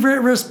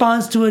favorite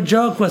response to a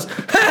joke, was,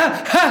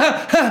 ha,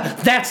 ha, ha,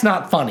 that's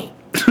not funny.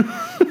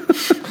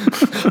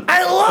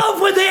 I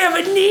love when they have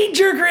a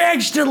knee-jerk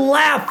reaction to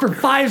laugh for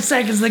 5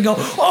 seconds and go,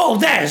 oh,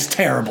 that is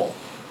terrible.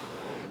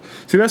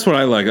 See, that's what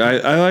I like.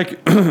 I like,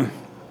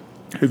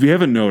 if you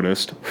haven't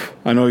noticed,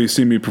 I know you've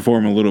seen me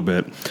perform a little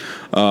bit,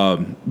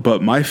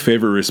 but my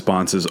favorite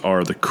responses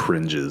are the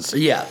cringes.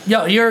 Yeah.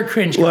 Yo, you're a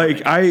cringe guy.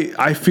 Like,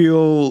 I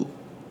feel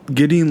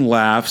getting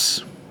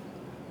laughs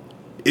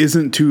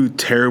isn't too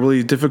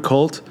terribly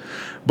difficult,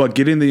 but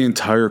getting the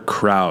entire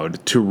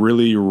crowd to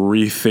really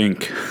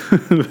rethink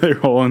their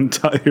whole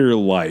entire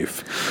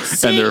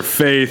life and their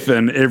faith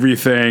and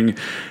everything,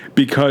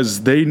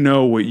 because they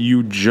know what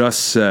you just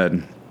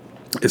said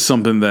is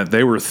something that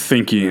they were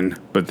thinking,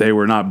 but they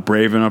were not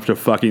brave enough to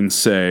fucking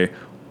say,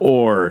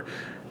 or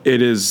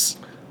it is...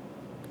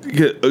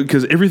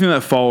 Because everything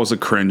that follows a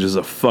cringe is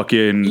a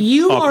fucking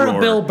You uproar. are a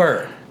Bill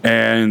Burr.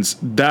 And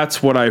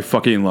that's what I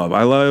fucking love.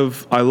 I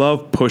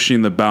love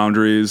pushing the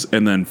boundaries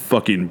and then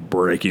fucking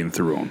breaking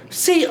through them.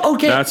 See,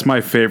 okay. That's my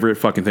favorite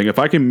fucking thing. If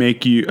I can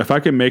make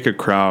a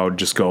crowd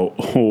just go,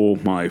 oh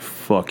my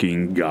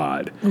fucking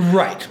God.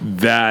 Right.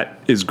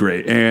 That is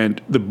great.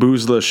 And the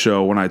Boozless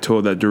show, when I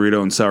told that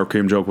Dorito and sour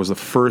cream joke, was the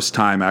first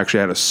time I actually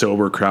had a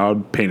sober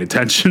crowd paying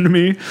attention to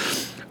me.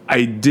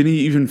 I didn't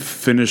even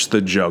finish the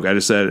joke. I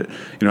just said,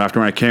 after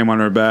when I came on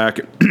her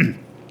back,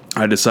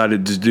 I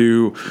decided to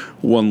do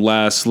one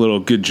last little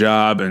good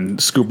job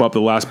and scoop up the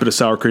last bit of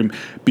sour cream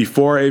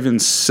before I even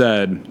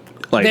said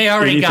like they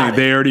already anything. got it.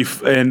 They already,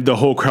 and the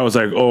whole crowd was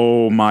like,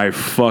 "Oh my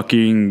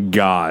fucking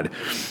God!"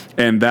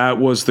 And that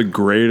was the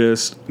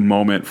greatest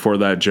moment for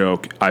that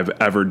joke I've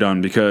ever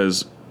done,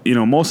 because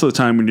most of the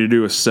time when you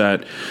do a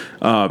set,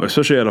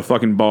 especially at a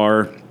fucking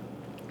bar,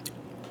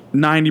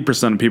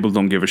 90% of people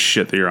don't give a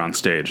shit that you're on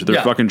stage.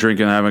 They're fucking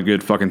drinking, having a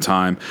good fucking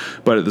time.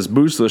 But at this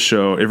Boostless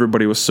show,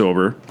 everybody was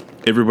sober.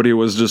 Everybody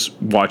was just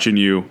watching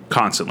you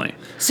constantly.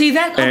 See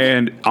that? Okay.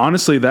 And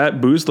honestly, that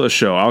Boostless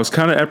show, I was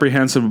kind of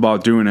apprehensive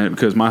about doing it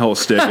because my whole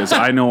stick is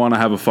I don't want to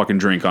have a fucking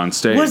drink on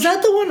stage. Was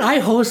that the one I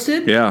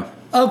hosted? Yeah.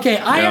 Okay,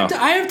 I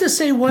have to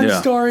say one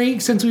story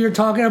since we were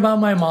talking about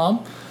my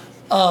mom.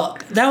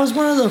 That was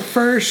one of the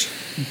first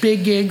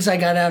big gigs I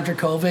got after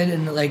COVID,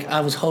 and I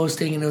was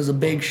hosting, and it was a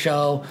big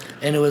show,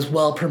 and it was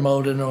well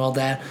promoted and all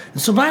that.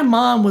 And so my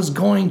mom was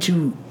going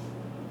to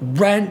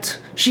rent.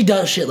 She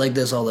does shit like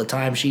this all the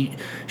time. She's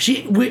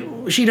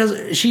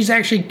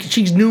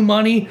new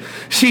money.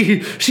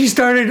 She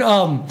started.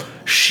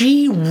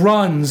 She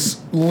runs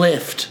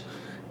Lyft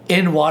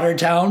in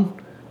Watertown.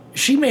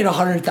 She made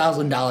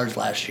 $100,000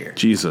 last year.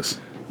 Jesus.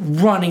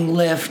 Running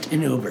Lyft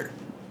and Uber.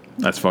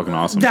 That's fucking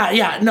awesome.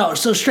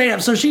 So straight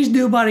up. So she's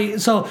new money.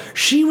 So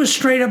she was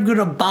straight up going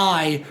to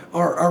buy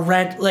or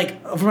rent,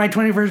 for my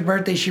 21st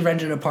birthday, she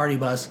rented a party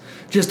bus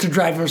just to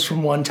drive us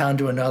from one town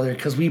to another,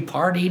 because we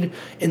partied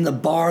in the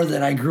bar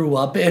that I grew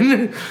up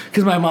in,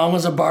 because my mom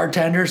was a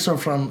bartender. So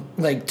from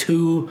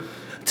 2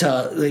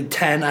 to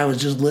 10,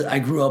 I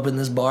grew up in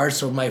this bar.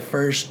 So my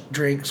first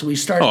drink, so we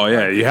started. Oh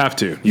yeah, you have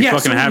to. You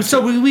fucking have to.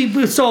 So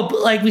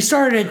we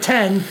started at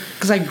 10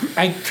 because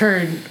I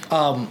turned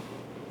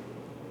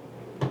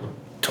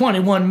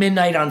 21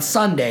 midnight on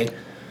Sunday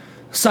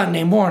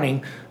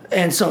morning.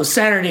 And so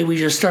Saturday we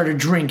just started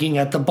drinking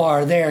at the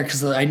bar there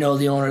because I know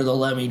the owner, they'll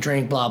let me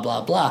drink, blah,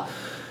 blah, blah.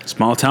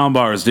 Small town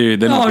bars, dude.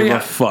 They don't give a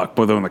fuck.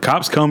 But when the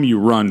cops come, you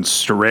run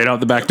straight out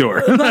the back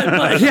door.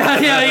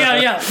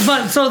 Yeah.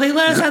 But so they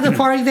let us have the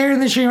party there, and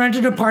then she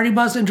rented a party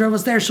bus and drove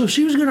us there. So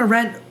she was going to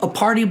rent a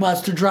party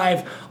bus to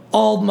drive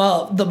all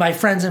my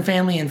friends and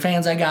family and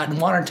fans I got in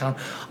Watertown.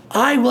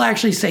 I will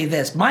actually say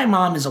this. My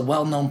mom is a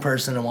well-known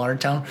person in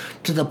Watertown,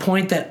 to the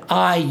point that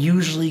I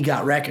usually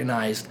got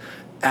recognized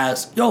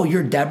as, "Yo,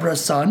 you're Deborah's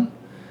son?"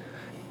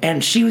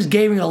 And she was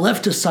giving a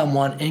lift to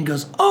someone and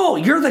goes, "Oh,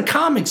 you're the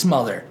comics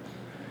mother."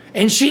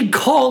 And she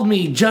called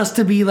me just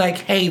to be like,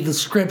 "Hey, the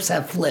scripts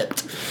have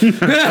flipped."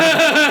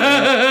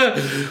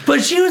 But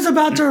she was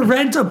about to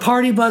rent a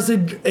party bus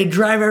and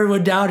drive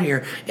everyone down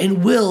here.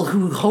 And Will,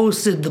 who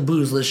hosted the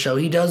Boozless show,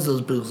 he does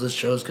those Boozless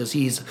shows because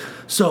he's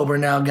sober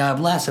now, God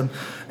bless him.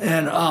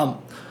 And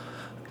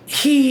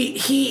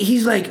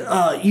he's like,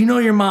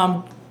 your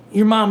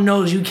mom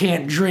knows you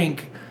can't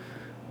drink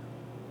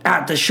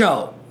at the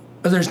show.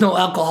 There's no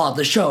alcohol at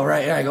the show,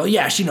 right? And I go,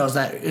 yeah, she knows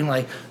that.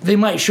 And they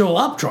might show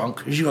up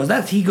drunk. He goes,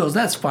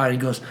 that's fine. He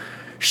goes,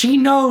 she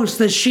knows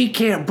that she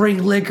can't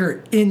bring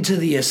liquor into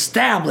the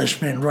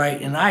establishment, right?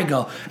 And I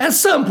go, at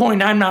some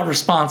point, I'm not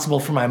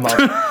responsible for my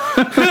mother.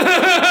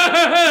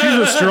 She's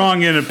a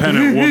strong,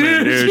 independent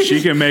woman, dude.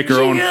 She can make her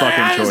own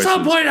fucking choices. At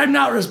some point, I'm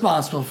not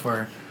responsible for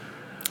her.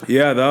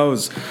 Yeah, that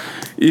was,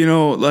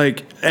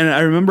 and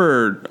I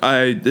remember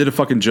I did a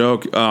fucking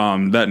joke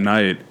that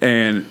night,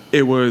 and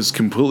it was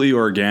completely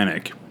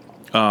organic.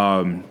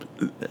 I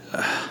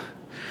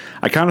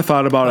I kind of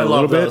thought about it a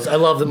little bit. I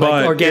love them.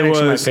 Like,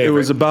 organics are my favorite. It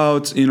was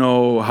about,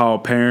 how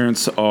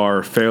parents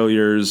are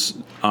failures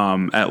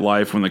at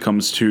life when it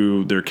comes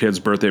to their kids'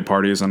 birthday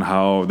parties and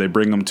how they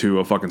bring them to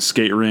a fucking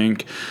skate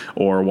rink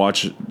or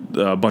watch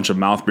a bunch of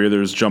mouth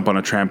breathers jump on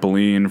a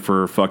trampoline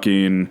for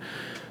fucking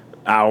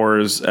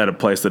hours at a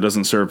place that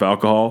doesn't serve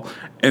alcohol,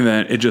 and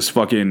then it just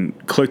fucking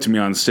clicked to me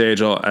on stage,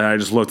 and I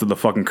just looked at the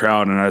fucking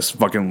crowd, and I just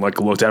fucking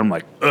like looked at them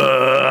like,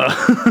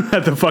 ugh,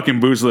 at the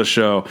fucking Boozless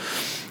show.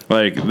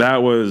 Like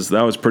that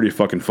was pretty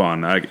fucking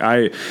fun.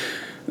 I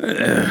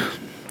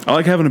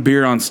like having a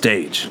beer on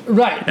stage,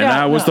 right? And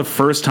that was the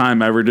first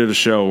time I ever did a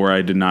show where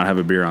I did not have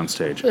a beer on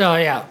stage. Oh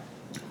yeah.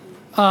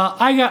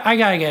 I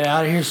gotta get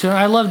out of here soon.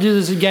 I'd love to do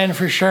this again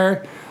for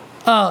sure.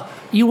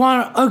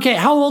 Okay,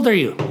 how old are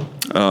you?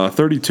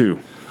 32.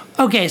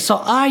 Okay,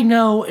 so I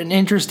know an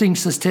interesting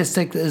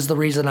statistic that is the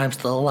reason I'm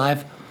still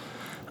alive.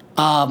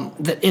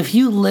 That if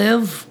you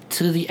live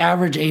to the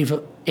average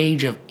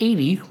age of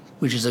 80,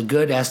 which is a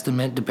good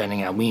estimate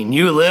depending on me and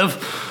you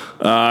live.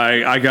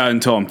 I got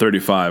until I'm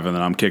 35, and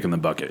then I'm kicking the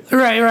bucket.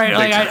 Right.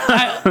 Like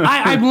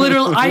I'm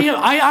literally.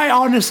 I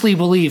honestly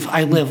believe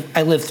I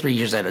live 3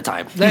 years at a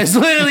time. That's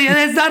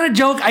not a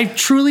joke. I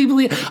truly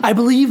believe. I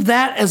believe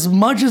that as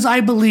much as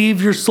I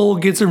believe your soul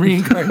gets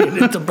reincarnated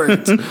into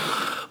birds.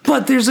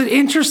 But there's an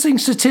interesting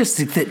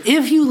statistic that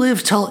if you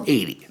live till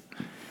 80,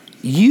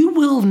 you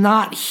will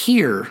not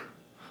hear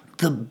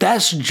the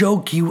best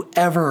joke you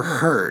ever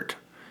heard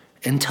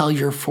until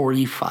you're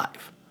 45.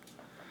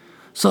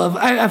 So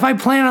if I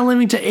plan on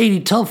living to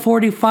 80 till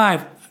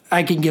 45,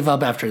 I can give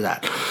up after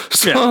that.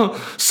 So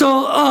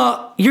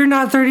you're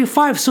not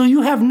 35, so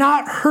you have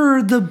not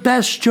heard the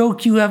best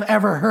joke you have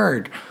ever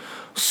heard.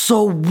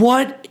 So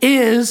what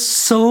is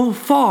so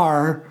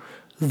far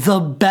the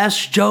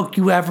best joke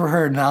you ever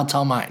heard? And I'll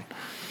tell mine.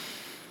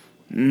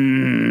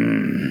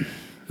 You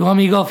want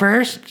me to go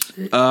first?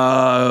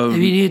 If you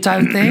need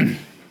time to think.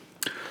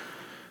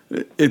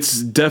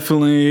 It's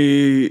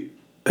definitely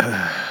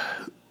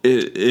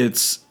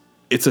it's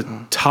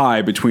a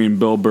tie between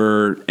Bill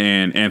Burr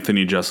and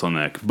Anthony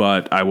Jeselnik,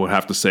 but I would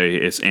have to say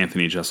it's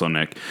Anthony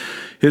Jeselnik.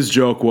 His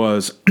joke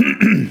was,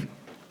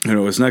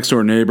 his next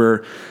door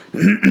neighbor,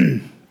 older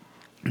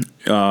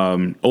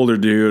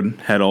dude,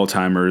 had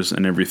Alzheimer's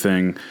and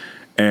everything,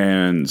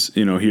 and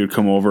he would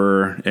come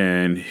over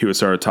and he would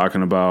start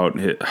talking about,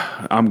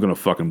 I'm gonna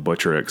fucking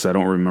butcher it because I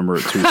don't remember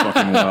it too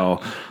fucking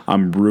well.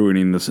 I'm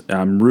ruining this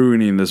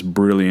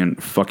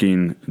brilliant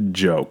fucking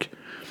joke.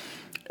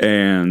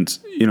 And,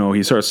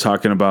 he starts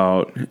talking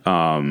about, the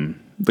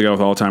guy with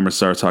Alzheimer's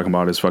starts talking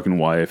about his fucking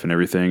wife and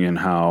everything, and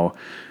how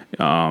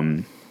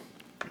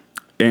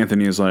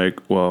Anthony is like,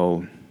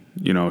 well,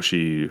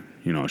 she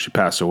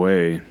passed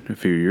away a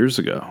few years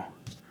ago.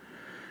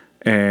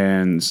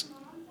 And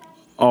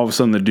all of a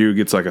sudden the dude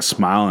gets like a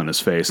smile on his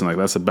face and like,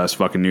 that's the best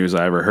fucking news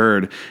I ever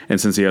heard.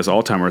 And since he has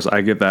Alzheimer's, I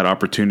get that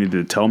opportunity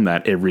to tell him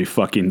that every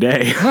fucking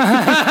day.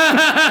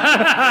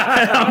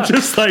 I'm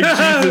just like,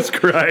 Jesus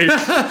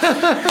Christ.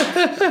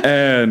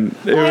 And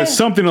it was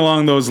something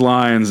along those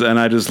lines, and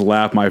I just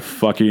laughed my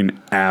fucking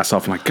ass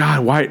off. I'm like,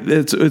 God, why?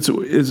 It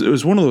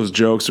was one of those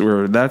jokes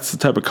where that's the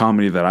type of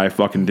comedy that I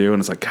fucking do, and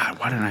it's like, God,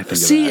 why didn't I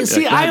think of that?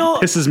 That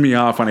pisses me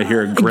off when I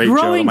hear a great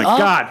joke. I'm like,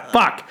 God,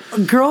 fuck.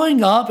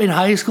 Growing up in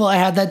high school, I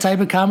had that type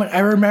of comment. I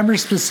remember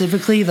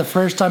specifically the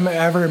first time I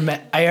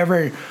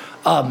ever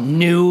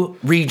knew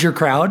Read Your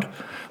Crowd,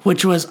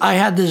 which was, I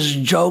had this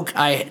joke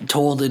I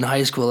told in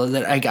high school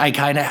that I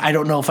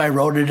don't know if I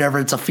wrote it ever,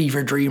 it's a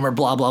fever dream or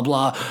blah, blah,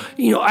 blah.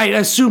 I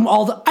assume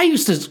I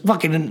used to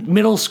fucking in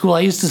middle school,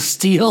 I used to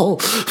steal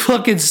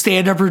fucking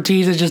stand-up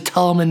routines and just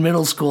tell them in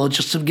middle school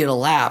just to get a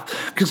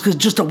laugh. Because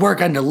just to work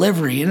on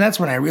delivery. And that's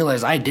when I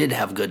realized I did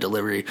have good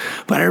delivery.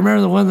 But I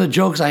remember one of the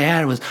jokes I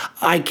had was,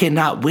 I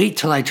cannot wait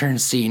till I turn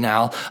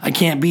senile. I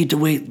can't wait to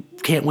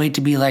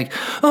be like,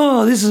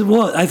 oh, this is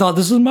what I thought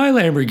this was my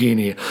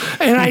Lamborghini.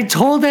 And I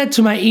told that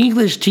to my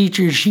English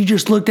teacher. She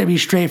just looked at me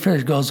straight face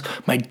and goes,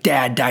 my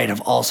dad died of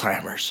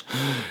Alzheimer's.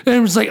 And I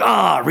was like,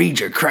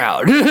 Read Your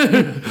Crowd.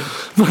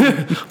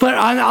 but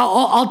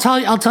I'll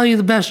tell you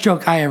the best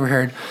joke I ever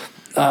heard.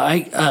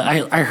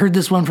 I heard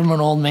this one from an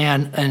old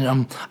man,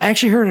 and I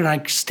actually heard it on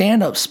a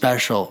stand-up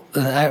special.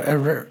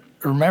 I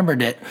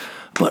remembered it.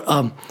 But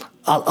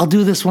I'll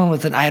do this one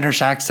with an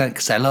Irish accent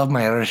because I love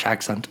my Irish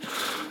accent.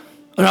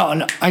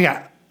 No, I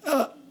got,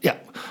 yeah.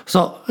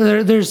 So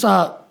there's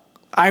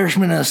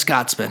Irishman and a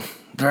Scotsman.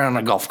 They're on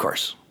a golf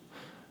course.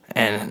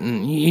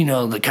 And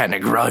the kind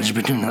of grudge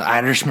between an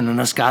Irishman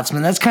and a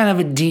Scotsman. That's kind of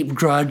a deep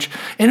grudge.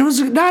 And it was,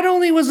 not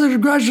only was it a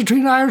grudge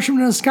between an Irishman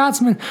and a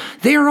Scotsman,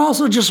 they are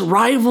also just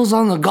rivals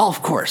on the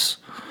golf course.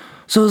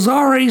 So there's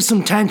already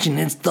some tension.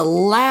 It's the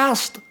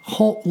last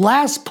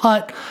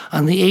putt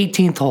on the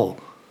 18th hole.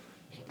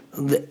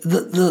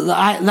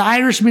 The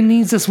Irishman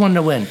needs this one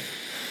to win.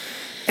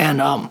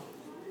 And,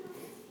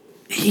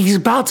 he's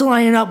about to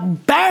line it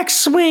up, back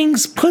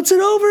swings, puts it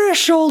over his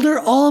shoulder.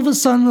 All of a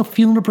sudden, the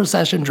funeral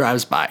procession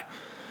drives by.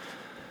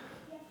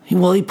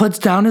 He puts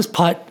down his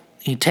putt.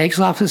 He takes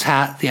off his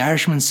hat. The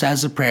Irishman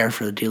says a prayer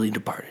for the dearly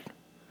departed.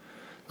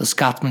 The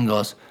Scotsman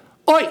goes,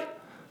 "Oi,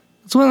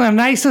 it's one of the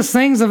nicest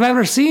things I've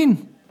ever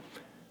seen."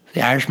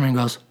 The Irishman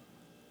goes,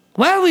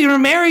 "Well, we were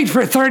married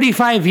for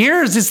 35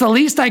 years. It's the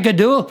least I could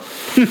do."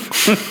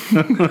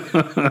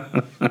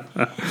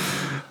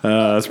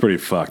 That's pretty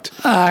fucked.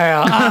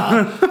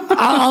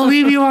 I'll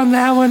leave you on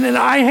that one. And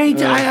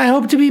I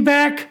hope to be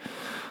back.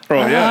 Oh,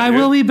 yeah. I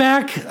will be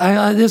back.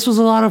 This was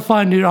a lot of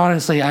fun, dude,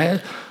 honestly. I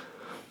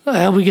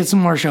hope we get some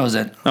more shows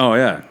in. Oh,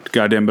 yeah.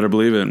 Goddamn better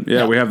believe it.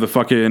 Yeah, we have the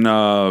fucking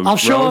I'll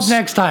show up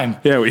next time.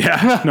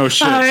 Yeah, no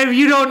shit. If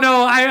you don't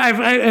know,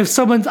 if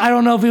someone, I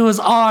don't know if it was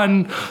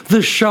on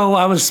the show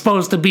I was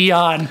supposed to be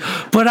on,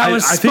 but I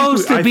was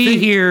supposed to be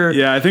here.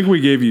 Yeah, I think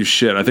we gave you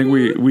shit. I think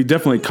we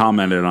definitely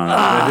commented on it.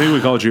 I think we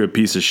called you a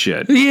piece of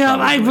shit. Yeah,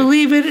 probably. I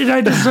believe it and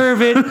I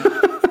deserve it.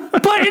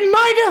 But in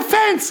my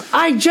defense,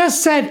 I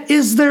just said,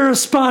 "Is there a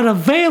spot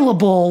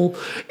available?"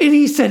 And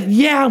he said,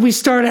 "Yeah, we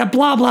start at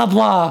blah, blah,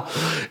 blah."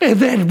 And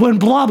then when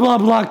blah, blah,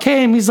 blah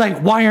came, he's like,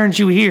 "Why aren't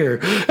you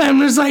here?" And I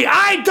was like,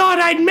 "I thought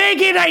I'd make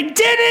it. I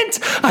didn't.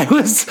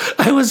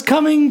 I was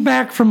coming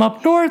back from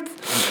up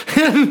north."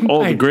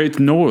 The great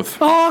north.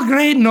 Oh,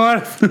 great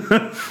north.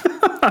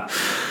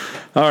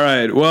 All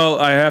right. Well,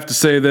 I have to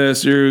say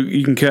this.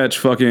 You can catch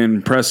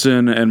fucking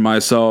Preston and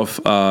myself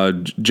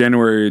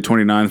January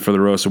 29th for the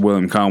roast of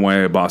William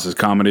Conway, Boss's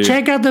Comedy.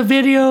 Check out the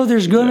video.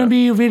 There's going to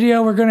be a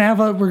video. We're going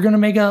to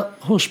make a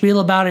whole spiel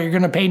about it. You're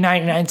going to pay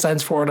 99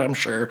 cents for it, I'm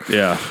sure.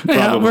 Yeah.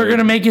 We're going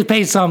to make you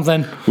pay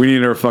something. We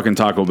need our fucking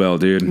Taco Bell,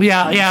 dude.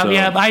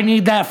 Yeah. I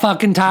need that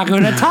fucking taco.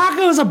 And a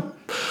taco is a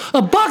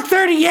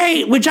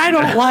 $1.38, which I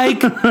don't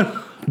like.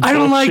 I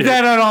don't like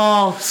that at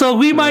all. So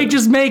we might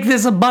just make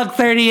this a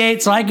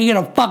 $1.38 so I can get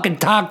a fucking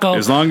taco.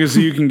 As long as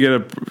you can get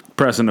a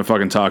Preston a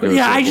fucking taco.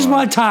 Yeah, I just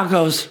want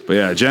tacos. But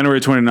yeah, January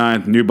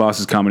 29th, new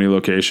Boss's Comedy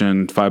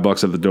location,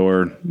 $5 at the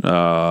door.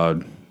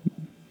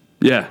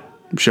 Yeah,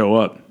 show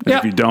up. And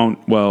if you don't,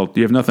 well,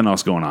 you have nothing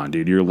else going on,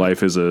 dude. Your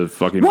life is a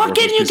fucking... What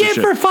can you get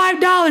for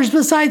 $5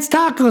 besides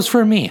tacos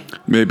for me?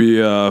 Maybe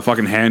a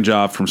fucking hand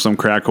job from some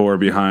crack whore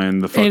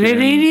behind the fucking... It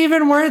ain't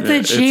even worth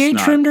it. She ain't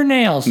trimmed her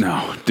nails.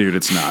 No, dude,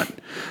 it's not.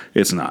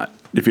 It's not.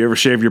 If you ever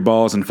shave your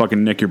balls and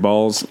fucking nick your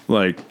balls,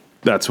 like,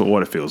 that's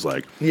what it feels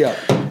like. Yeah.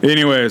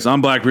 Anyways, I'm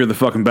Blackbeard the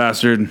fucking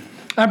Bastard.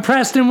 I'm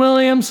Preston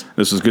Williams.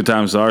 This was Good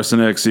Times With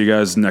Arsenic. See you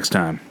guys next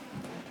time.